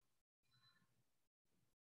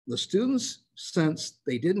 the students sensed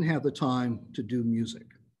they didn't have the time to do music.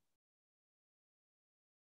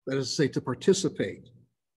 That is to say, to participate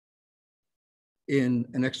in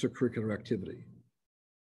an extracurricular activity.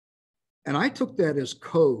 And I took that as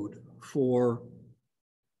code for,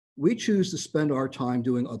 we choose to spend our time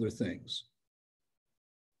doing other things.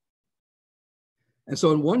 And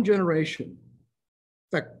so in one generation,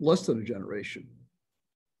 in fact, less than a generation,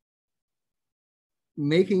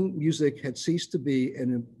 making music had ceased to be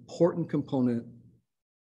an important component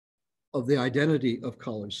of the identity of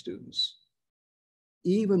college students,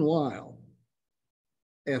 even while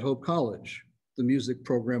at Hope College, the music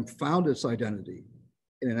program found its identity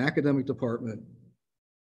in an academic department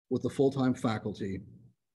with the full-time faculty,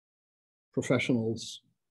 professionals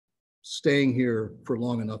staying here for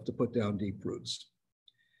long enough to put down deep roots.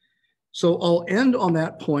 So I'll end on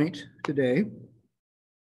that point today,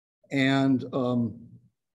 and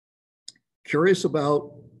curious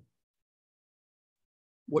about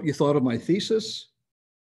what you thought of my thesis,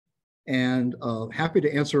 and happy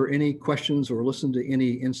to answer any questions or listen to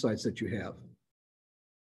any insights that you have.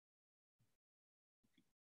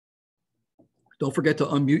 Don't forget to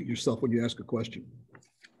unmute yourself when you ask a question.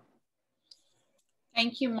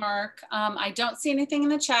 Thank you, Mark. I don't see anything in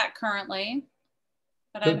the chat currently,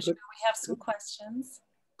 but I'm sure we have some questions.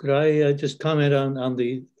 Could I just comment on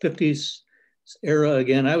the 50s era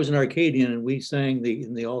again? I was an Arcadian, and we sang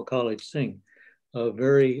in the all college sing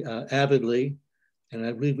very avidly. And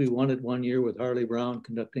I believe we won it one year with Harley Brown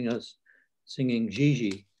conducting us singing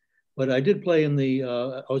Gigi. But I did play in the,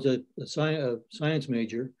 I was a science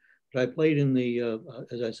major, but I played in the,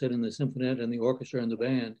 as I said, in the symphonette and the orchestra and the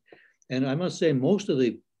band. And I must say, most of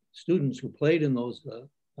the students who played in those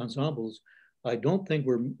ensembles, I don't think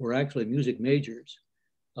were actually music majors.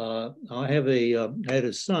 I had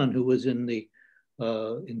a son who was in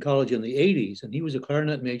college in the 80s, and he was a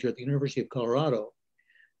clarinet major at the University of Colorado.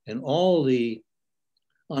 And all the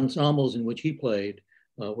ensembles in which he played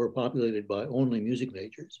were populated by only music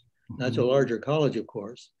majors. That's a larger college, of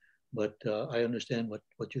course, but I understand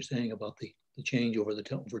what you're saying about the change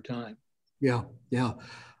over time. Yeah, yeah.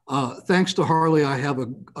 Thanks to Harley, I have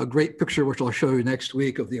a great picture, which I'll show you next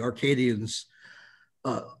week, of the Arcadians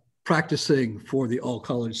practicing for the all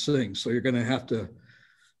college sing. So you're gonna have to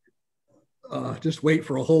just wait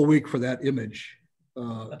for a whole week for that image.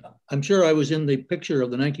 I'm sure I was in the picture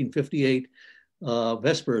of the 1958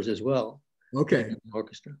 Vespers as well. Okay.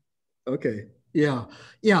 Orchestra. Okay. Yeah.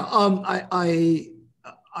 Yeah.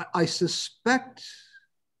 I suspect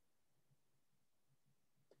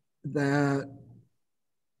that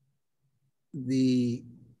the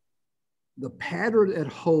pattern at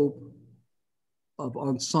Hope of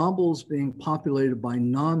ensembles being populated by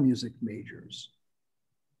non-music majors.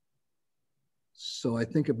 So I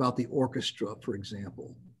think about the orchestra, for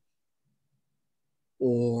example,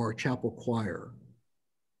 or chapel choir,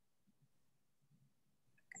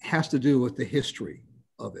 has to do with the history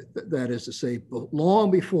of it. That is to say,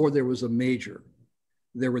 long before there was a major,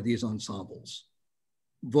 there were these ensembles,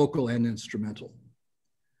 vocal and instrumental.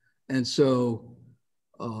 And so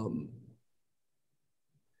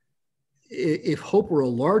if Hope were a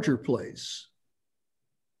larger place,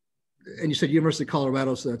 and you said University of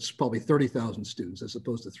Colorado, so that's probably 30,000 students as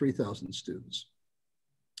opposed to 3,000 students,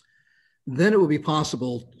 then it would be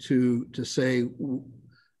possible to say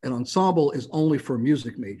an ensemble is only for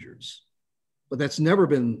music majors. But that's never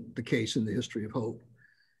been the case in the history of Hope.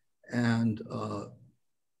 And,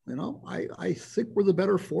 you know, I think we're the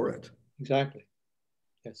better for it. Exactly.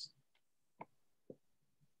 Yes.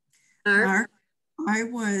 Mark, I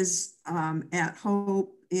was at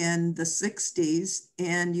Hope in the 60s,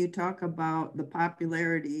 and you talk about the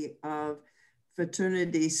popularity of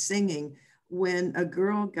fraternity singing. When a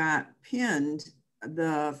girl got pinned,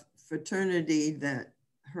 the fraternity that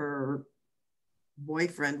her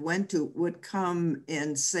boyfriend went to would come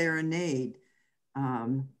and serenade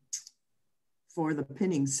for the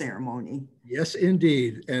pinning ceremony. Yes,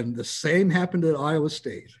 indeed. And the same happened at Iowa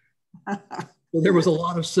State. Well, there was a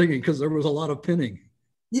lot of singing because there was a lot of pinning.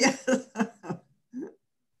 Yeah.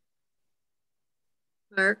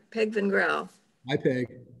 Mark, Peg Van Grau. Hi, Peg.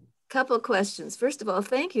 Couple of questions. First of all,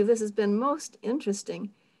 thank you. This has been most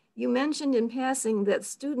interesting. You mentioned in passing that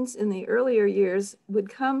students in the earlier years would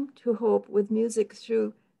come to Hope with music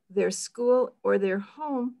through their school or their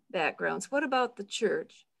home backgrounds. What about the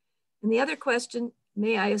church? And the other question,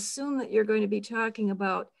 may I assume that you're going to be talking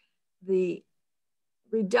about the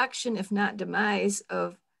reduction, if not demise,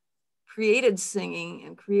 of created singing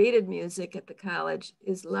and created music at the college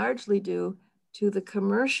is largely due to the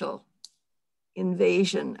commercial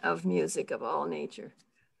invasion of music of all nature?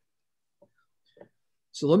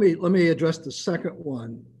 So let me address the second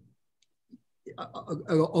one.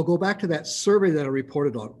 I'll go back to that survey that I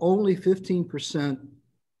reported on. Only 15%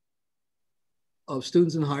 of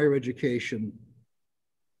students in higher education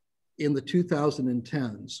in the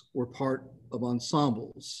 2010s were part of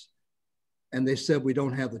ensembles. And they said, we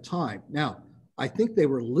don't have the time. Now, I think they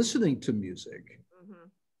were listening to music. Mm-hmm.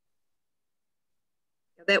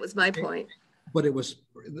 That was my point. But it was,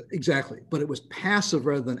 exactly, but it was passive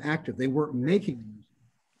rather than active. They weren't making music.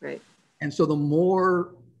 Right. And so the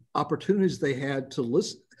more opportunities they had to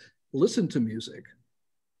listen to music,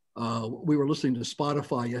 we were listening to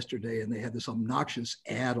Spotify yesterday and they had this obnoxious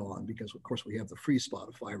ad on because of course we have the free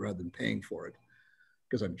Spotify rather than paying for it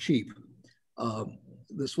because I'm cheap.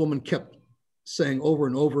 This woman kept saying over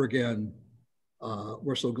and over again,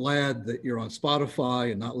 we're so glad that you're on Spotify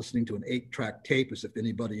and not listening to an 8-track tape, as if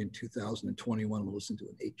anybody in 2021 will listen to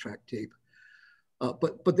an 8-track tape.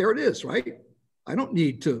 But there it is, right? I don't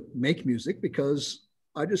need to make music because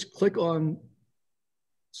I just click on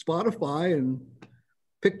Spotify and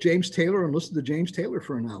pick James Taylor and listen to James Taylor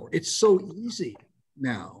for an hour. It's so easy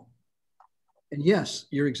now. And yes,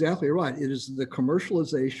 you're exactly right. It is the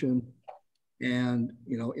commercialization and,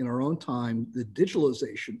 you know, in our own time, the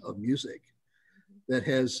digitalization of music that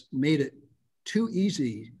has made it too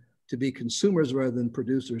easy to be consumers rather than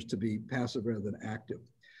producers, to be passive rather than active.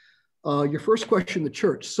 Your first question, the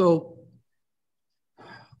church. So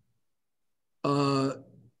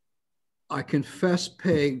I confess,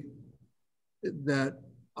 Peg, that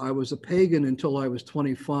I was a pagan until I was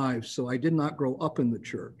 25, so I did not grow up in the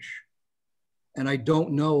church. And I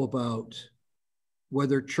don't know about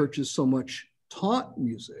whether churches so much taught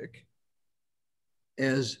music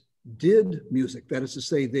as did music. That is to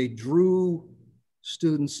say, they drew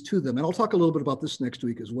students to them. And I'll talk a little bit about this next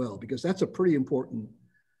week as well, because that's a pretty important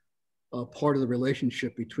part of the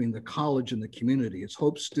relationship between the college and the community. It's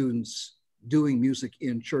Hope students doing music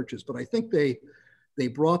in churches, but I think they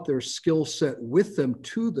brought their skill set with them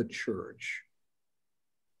to the church,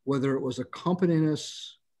 whether it was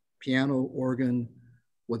accompanists, piano, organ,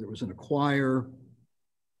 whether it was in a choir,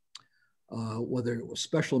 whether it was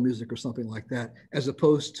special music or something like that, as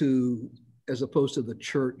opposed to the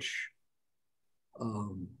church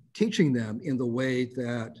teaching them in the way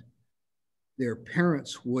that their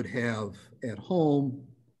parents would have at home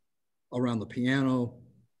around the piano,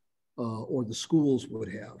 or the schools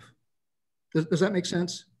would have. Does that make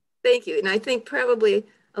sense? Thank you. And I think probably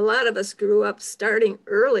a lot of us grew up starting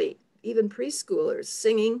early, even preschoolers,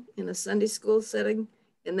 singing in a Sunday school setting.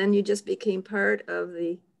 And then you just became part of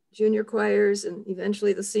the junior choirs and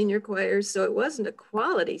eventually the senior choirs. So it wasn't a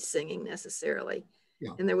quality singing necessarily.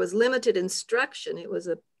 Yeah. And there was limited instruction. It was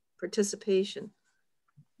a participation.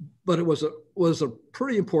 But it was a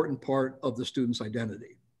pretty important part of the student's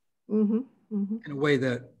identity. Mm-hmm. Mm-hmm. In a way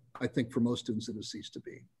that I think for most students it has ceased to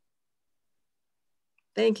be.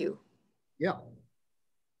 Thank you. Yeah.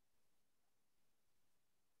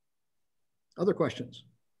 Other questions?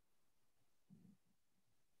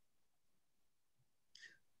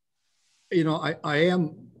 You know, I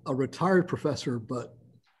am a retired professor, but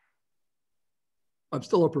I'm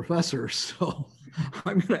still a professor. So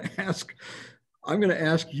I'm going to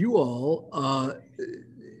ask you all,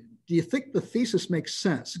 do you think the thesis makes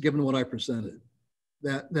sense given what I presented?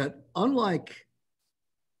 That unlike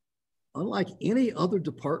any other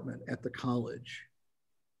department at the college,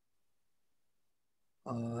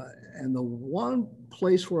 and the one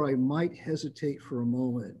place where I might hesitate for a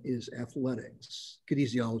moment is athletics,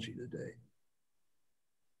 kinesiology today.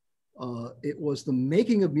 It was the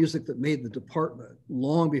making of music that made the department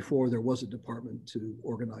long before there was a department to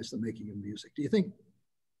organize the making of music. Do you think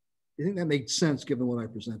that made sense given what I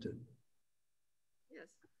presented? Yes.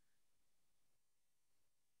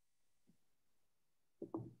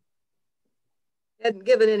 Hadn't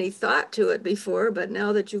given any thought to it before, but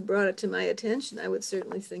now that you've brought it to my attention, I would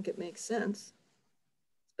certainly think it makes sense,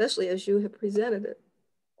 especially as you have presented it.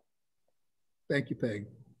 Thank you, Peg.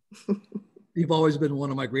 You've always been one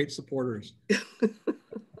of my great supporters. Yeah,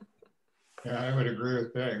 I would agree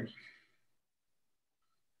with Peg.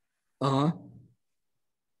 Uh-huh.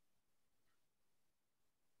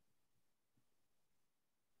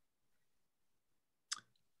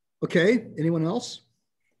 Okay, anyone else?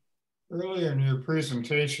 Earlier in your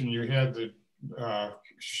presentation, you had the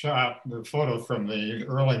the photo from the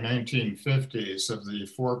early 1950s of the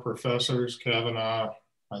 4 professors, Kavanaugh,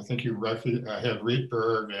 I think you had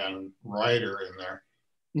Rietberg and Ryder in there.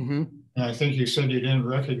 Mm-hmm. And I think you said you didn't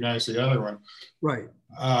recognize the other one. Right.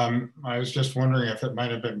 I was just wondering if it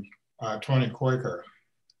might have been Tony Koiker.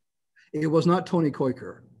 It was not Tony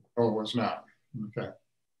Koiker. Oh, it was not. Okay.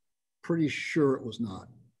 pretty sure it was not.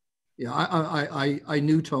 Yeah, I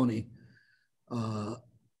knew Tony. And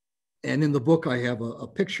in the book, I have a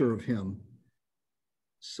picture of him.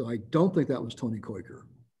 So I don't think that was Tony Koiker.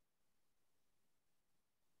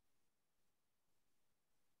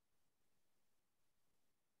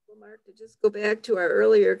 Well, Mark, to just go back to our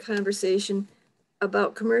earlier conversation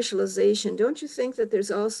about commercialization, don't you think that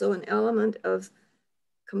there's also an element of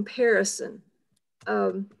comparison?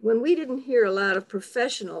 When we didn't hear a lot of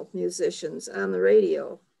professional musicians on the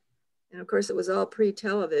radio, and of course it was all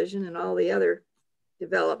pre-television and all the other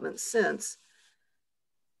developments since,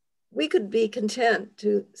 we could be content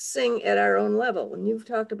to sing at our own level. And you've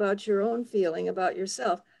talked about your own feeling about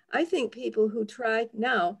yourself. I think people who try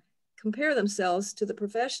now compare themselves to the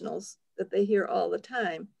professionals that they hear all the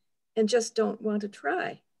time and just don't want to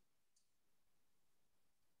try.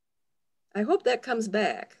 I hope that comes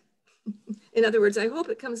back. In other words, I hope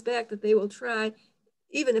it comes back that they will try,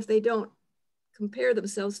 even if they don't compare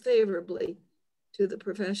themselves favorably to the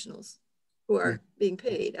professionals who are being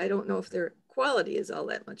paid. I don't know if their quality is all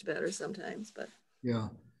that much better sometimes, but. Yeah,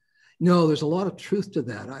 no, there's a lot of truth to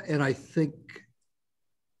that. And I think,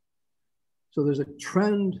 so there's a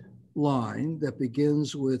trend line that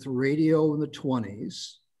begins with radio in the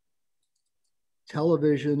 20s,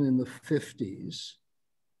 television in the 50s,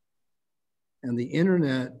 and the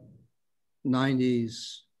internet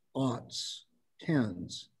 90s, aughts,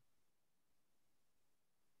 10s,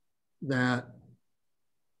 that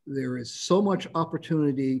there is so much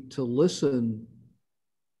opportunity to listen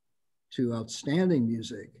to outstanding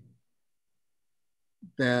music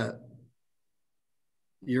that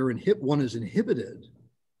one is inhibited,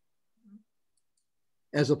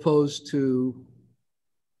 as opposed to,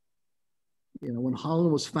 when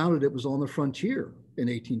Holland was founded, it was on the frontier in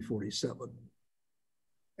 1847.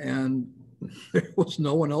 And there was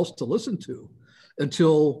no one else to listen to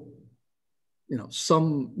until,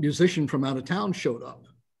 some musician from out of town showed up.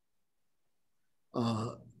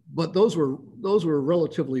 But those were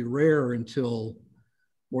relatively rare until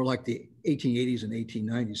more like the 1880s and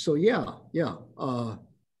 1890s. So yeah.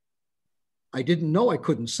 I didn't know I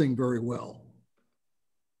couldn't sing very well.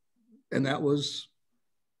 And that was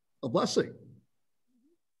a blessing.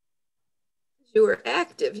 You were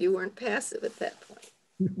active, you weren't passive at that point.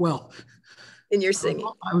 Well, in your singing.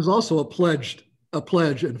 I was also a pledge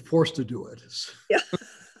and forced to do it. Yeah.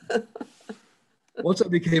 Once I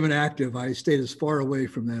became an active, I stayed as far away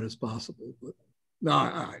from that as possible. But no,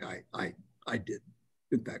 I did,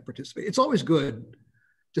 in fact, participate. It's always good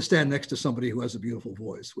to stand next to somebody who has a beautiful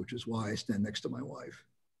voice, which is why I stand next to my wife.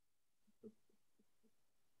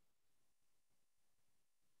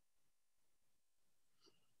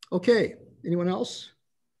 Okay, anyone else?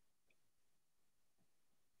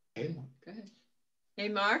 Okay. Go ahead. Hey,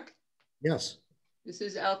 Mark. Yes. This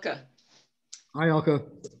is Elka. Hi, Elka.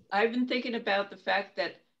 I've been thinking about the fact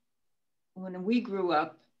that when we grew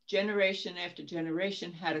up, generation after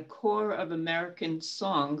generation had a core of American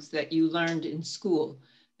songs that you learned in school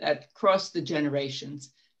that crossed the generations.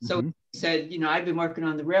 So you said, I've been working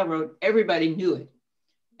on the railroad, everybody knew it.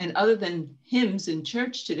 And other than hymns in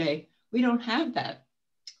church today, we don't have that.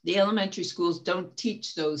 The elementary schools don't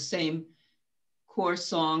teach those same core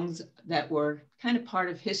songs that were kind of part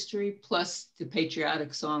of history, plus the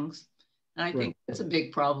patriotic songs. And I think that's a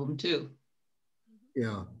big problem too.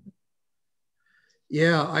 Yeah.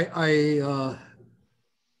 Yeah, I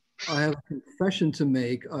have a confession to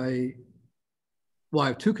make. I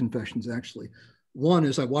have two confessions, actually. One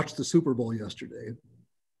is I watched the Super Bowl yesterday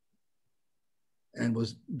and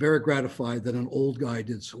was very gratified that an old guy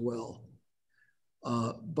did so well.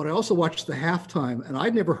 But I also watched the halftime, and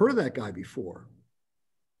I'd never heard of that guy before.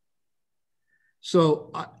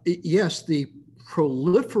 So yes, the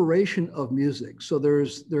proliferation of music. So there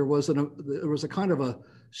was a kind of a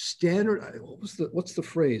standard. What's the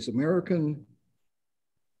phrase? American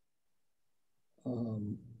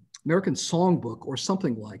songbook or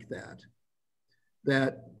something like that.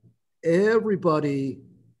 That everybody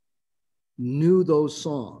knew those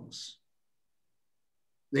songs.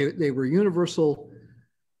 They were universal,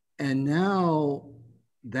 and now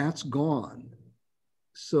that's gone.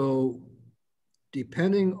 So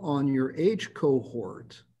depending on your age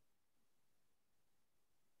cohort,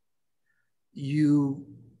 you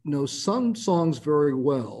know some songs very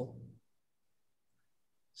well,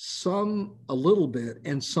 some a little bit,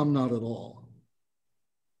 and some not at all.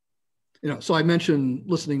 So I mentioned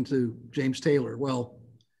listening to James Taylor. Well,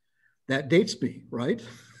 that dates me, right?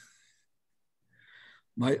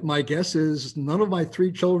 My guess is none of my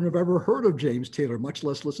three children have ever heard of James Taylor, much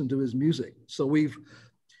less listened to his music. So we've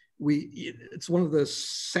it's one of the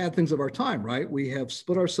sad things of our time, right? We have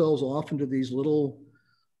split ourselves off into these little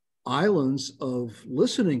islands of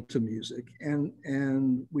listening to music,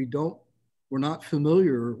 and we're not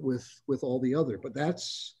familiar with all the other. But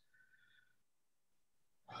that's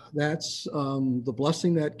the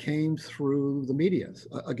blessing that came through the media.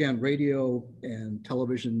 Again, radio and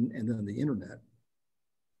television, and then the internet.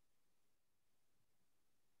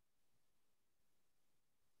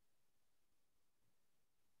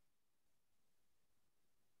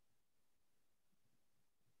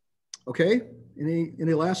 Okay,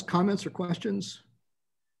 any last comments or questions?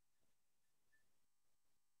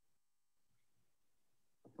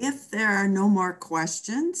 If there are no more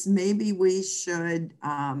questions, maybe we should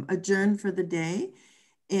adjourn for the day,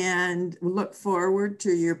 and look forward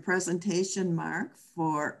to your presentation, Mark,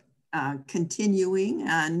 for continuing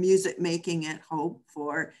on Music Making at Hope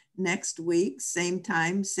for next week, same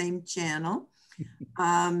time, same channel.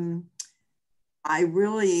 I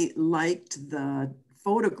really liked the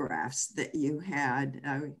photographs that you had.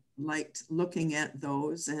 I liked looking at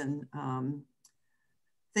those and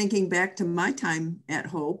thinking back to my time at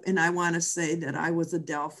Hope. And I want to say that I was a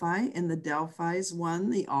Delphi, and the Delphis won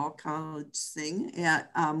the all college sing at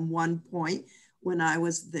one point when I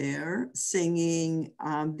was there singing.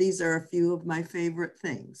 These are a few of my favorite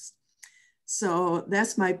things. So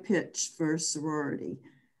that's my pitch for sorority.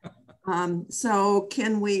 So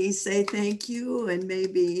can we say thank you and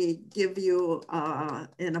maybe give you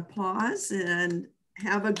an applause, and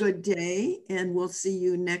have a good day, and we'll see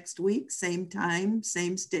you next week, same time,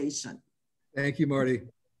 same station. Thank you, Marty.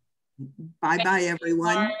 Bye-bye,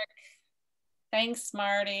 everyone. Mark. Thanks,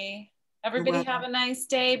 Marty. Everybody have a nice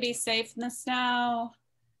day. Be safe in the snow.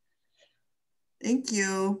 Thank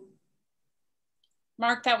you.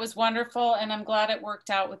 Mark, that was wonderful, and I'm glad it worked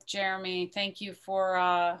out with Jeremy. Thank you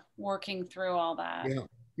for working through all that.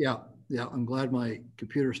 Yeah. I'm glad my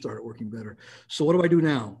computer started working better. So what do I do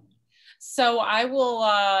now? So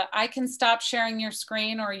I can stop sharing your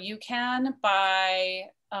screen, or you can by,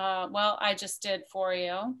 well, I just did for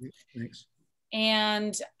you. Thanks.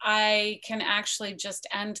 And I can actually just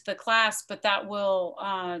end the class, but that will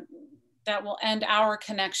end our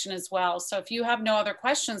connection as well. So if you have no other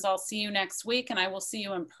questions, I'll see you next week, and I will see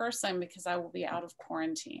you in person because I will be out of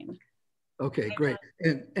quarantine. Okay, great.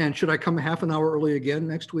 And should I come half an hour early again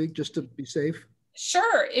next week just to be safe?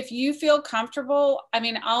 Sure, if you feel comfortable. I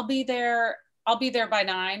mean, I'll be there by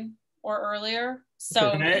 9 or earlier.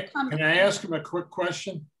 So can I ask him a quick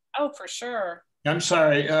question? Oh, for sure. I'm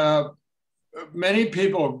sorry. Many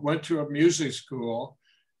people went to a music school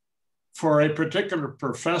for a particular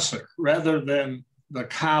professor rather than the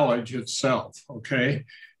college itself, okay? Right.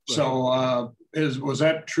 So was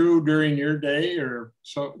that true during your day, or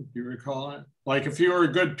so, do you recall it? Like if you were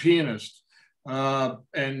a good pianist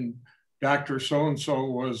and Dr. So-and-so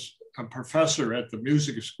was a professor at the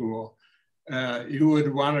music school, you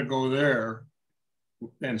would want to go there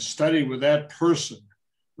and study with that person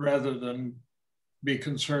rather than be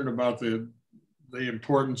concerned about the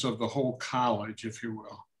importance of the whole college, if you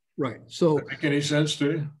will. Right. So, does that make any sense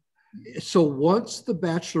to you? So once the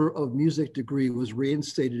Bachelor of Music degree was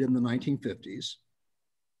reinstated in the 1950s,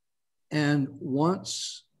 and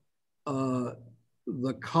once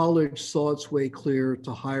the college saw its way clear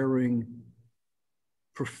to hiring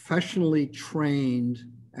professionally trained,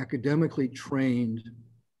 academically trained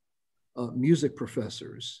music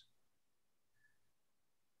professors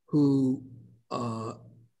who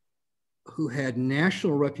had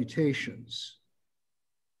national reputations.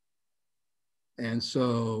 And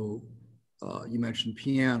so you mentioned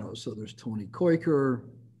piano. So there's Tony Koiker,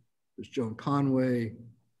 there's Joan Conway,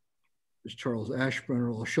 there's Charles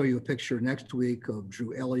Ashburner. I'll show you a picture next week of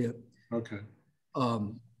Drew Elliott. Okay.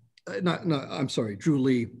 I'm sorry, Drew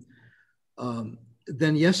Lee.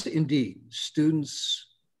 Then yes, indeed, students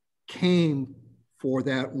came for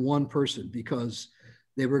that one person because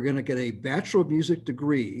they were going to get a Bachelor of Music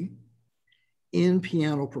degree in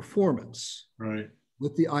piano performance. Right.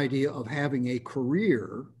 With the idea of having a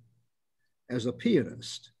career as a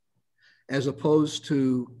pianist, as opposed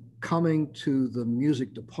to coming to the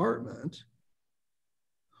music department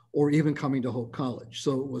or even coming to Hope College.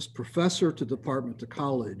 So it was professor to department to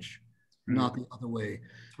college, not the other way.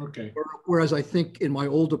 Okay. Whereas I think in my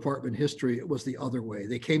old department history, it was the other way.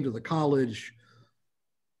 They came to the college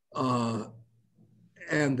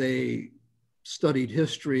and they studied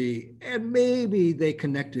history, and maybe they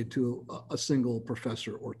connected to a single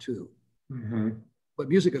professor or two. Mm-hmm. But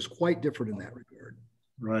music is quite different in that regard.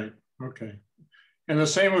 Right, okay. And the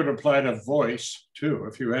same would apply to voice too.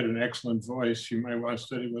 If you had an excellent voice, you might want to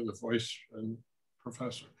study with a voice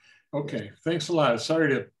professor. Okay, thanks a lot. Sorry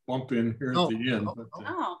to bump in here at the end. But,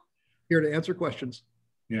 here to answer questions.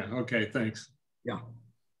 Yeah, okay, thanks. Yeah.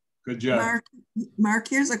 Good job. Mark,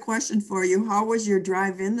 here's a question for you. How was your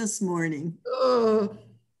drive in this morning?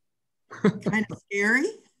 Kind of scary?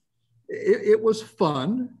 It was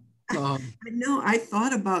fun. I know, I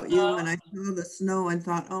thought about you when I saw the snow and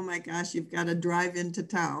thought, oh my gosh, you've got to drive into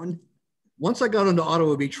town. Once I got onto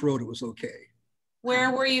Ottawa Beach Road, it was okay.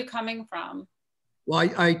 Where were you coming from? Well,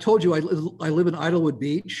 I told you I live in Idlewood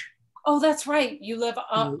Beach. Oh, that's right. You live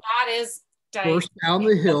up, that is dicey. First down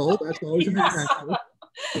the hill, that's always an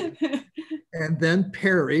adventure. And then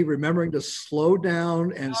Perry, remembering to slow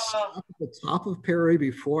down and stop at the top of Perry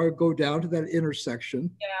before I go down to that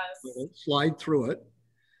intersection. Yes. So slide through it.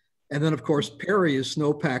 And then of course, Perry is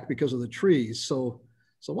snowpacked because of the trees. So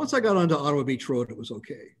once I got onto Ottawa Beach Road, it was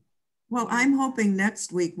okay. Well, I'm hoping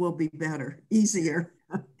next week will be better, easier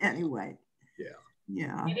anyway.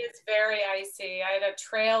 Yeah. It is very icy. I had a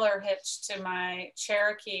trailer hitched to my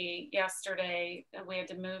Cherokee yesterday. We had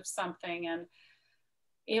to move something and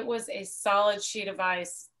it was a solid sheet of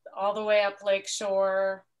ice all the way up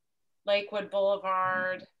Lakeshore, Lakewood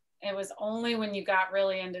Boulevard. It was only when you got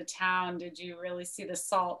really into town did you really see the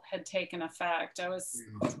salt had taken effect. I was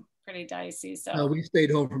pretty dicey. So we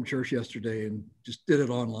stayed home from church yesterday and just did it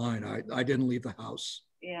online. I didn't leave the house.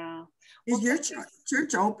 Yeah. Is your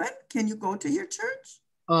church open? Can you go to your church?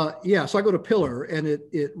 Yeah, so I go to Pillar and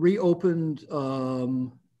it reopened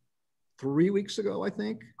 3 weeks ago, I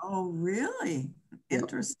think. Oh, really?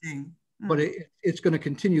 Interesting. Yeah. But it's going to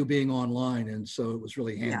continue being online. And so it was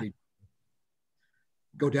really handy. Yeah.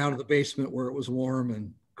 Go down to the basement where it was warm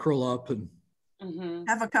and curl up and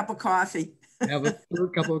have a cup of coffee. Have a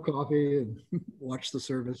third cup of coffee and watch the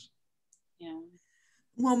service. Yeah.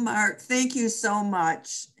 Well, Mark, thank you so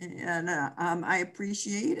much. And I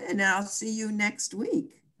appreciate it. And I'll see you next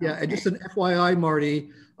week. Yeah, and just an FYI,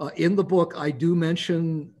 Marty, in the book, I do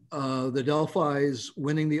mention the Delphis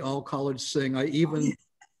winning the all-college sing. I even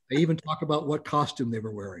talk about what costume they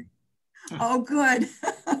were wearing. Oh, good.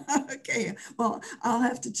 Okay. Well, I'll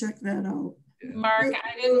have to check that out. Mark,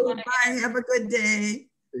 I didn't want to. Bye. Have a good day.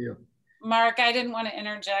 See you. Mark, I didn't want to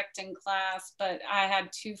interject in class, but I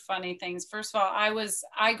had two funny things. First of all,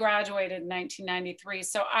 I graduated in 1993.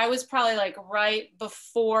 So I was probably like right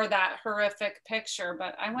before that horrific picture,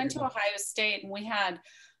 but I went to Ohio State and we had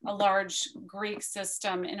a large Greek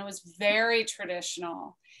system and it was very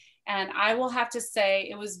traditional. And I will have to say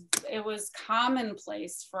it was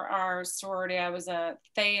commonplace for our sorority. I was a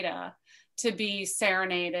Theta to be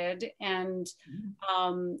serenaded. And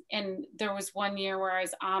there was one year where I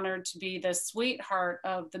was honored to be the sweetheart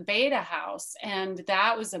of the Beta House. And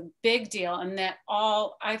that was a big deal. And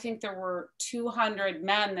I think there were 200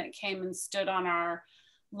 men that came and stood on our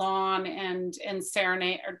lawn and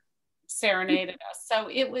serenaded us. So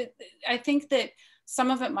I think that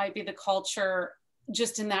some of it might be the culture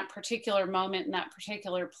just in that particular moment, in that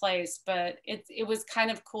particular place, but it was kind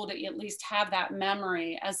of cool to at least have that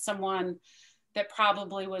memory as someone that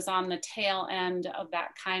probably was on the tail end of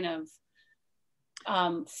that kind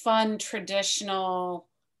of fun, traditional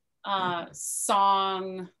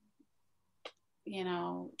song,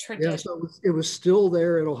 tradition. Yeah, so it was still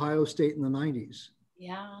there at Ohio State in the 90s.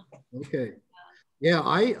 Yeah. Okay. Yeah,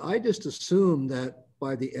 I just assumed that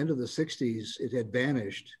by the end of the 60s, it had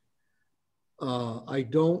vanished. I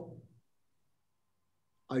don't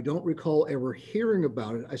recall ever hearing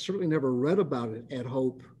about it. I certainly never read about it at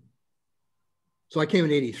Hope. So I came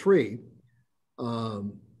in '83. I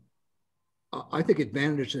think it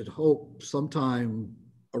vanished at Hope sometime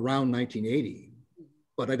around 1980,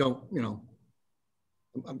 but I don't,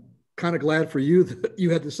 I'm kind of glad for you that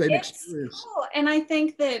you had the same experience. Cool. And I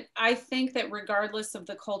think that regardless of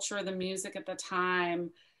the culture of the music at the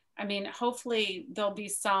time, I mean, hopefully there'll be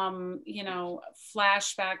some,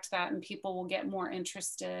 flashback to that and people will get more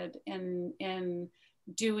interested in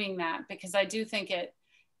doing that, because I do think it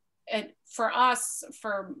for us,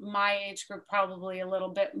 for my age group, probably a little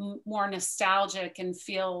bit more nostalgic and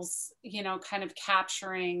feels, kind of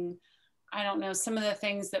capturing, I don't know, some of the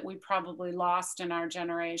things that we probably lost in our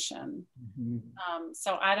generation. Mm-hmm.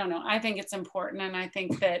 So I don't know. I think it's important. And I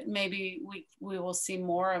think that maybe we will see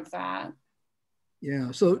more of that.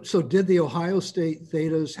 Yeah. So did the Ohio State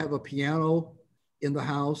Thetas have a piano in the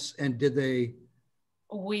house, and did they?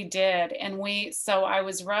 We did. And so I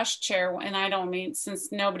was rush chair, and I don't mean,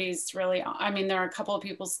 since nobody's really, I mean, there are a couple of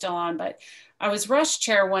people still on, but I was rush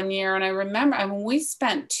chair one year. And I remember, we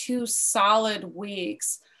spent 2 solid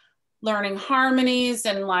weeks learning harmonies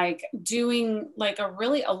and doing a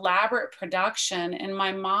really elaborate production. And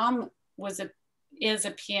my mom was is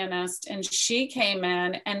a pianist, and she came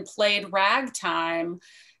in and played ragtime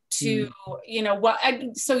to, you know, what,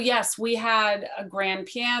 so yes, we had a grand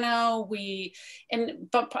piano,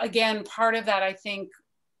 but again, part of that, I think,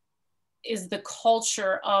 is the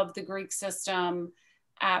culture of the Greek system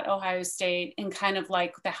at Ohio State, and kind of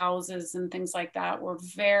like the houses and things like that were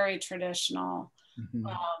very traditional.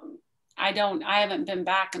 I haven't been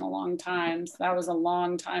back in a long time. So that was a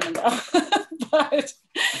long time ago,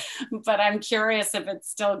 but I'm curious if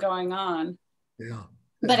it's still going on. Yeah.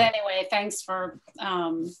 But anyway, thanks for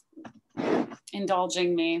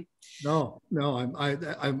indulging me. No,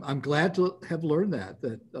 I'm glad to have learned that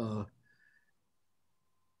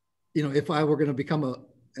you know, if I were going to become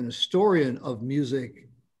an historian of music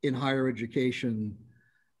in higher education,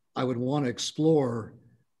 I would want to explore,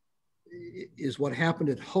 is what happened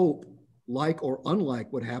at Hope like or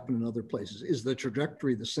unlike what happened in other places? Is the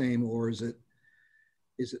trajectory the same, or is it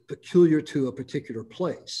peculiar to a particular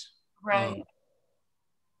place? Right.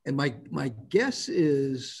 And my guess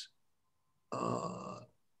is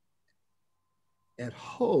at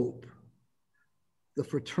Hope, the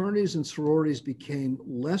fraternities and sororities became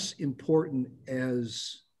less important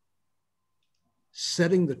as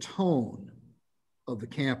setting the tone of the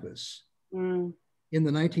campus in the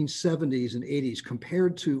 1970s and 80s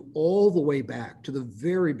compared to all the way back to the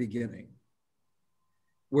very beginning,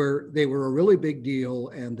 where they were a really big deal,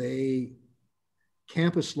 and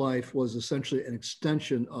campus life was essentially an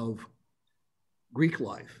extension of Greek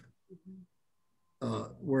life.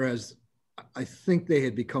 Whereas I think they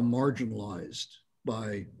had become marginalized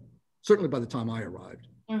certainly by the time I arrived.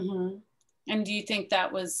 And do you think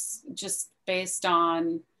that was just based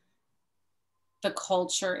on the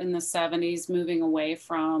culture in the 70s moving away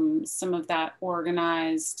from some of that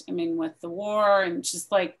organized, I mean, with the war and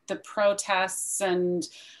just like the protests and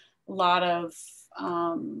a lot of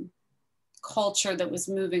culture that was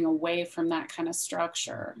moving away from that kind of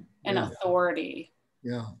structure and authority?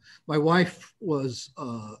 Yeah. My wife was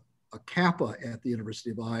a Kappa at the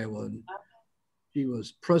University of Iowa, and she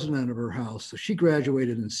was president of her house. So she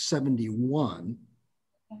graduated in 71.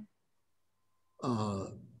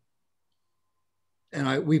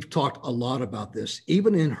 And we've talked a lot about this.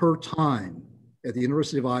 Even in her time at the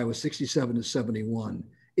University of Iowa, 67 to 71,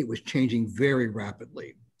 it was changing very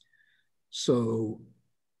rapidly. So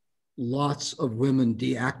lots of women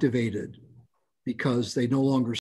deactivated because they no longer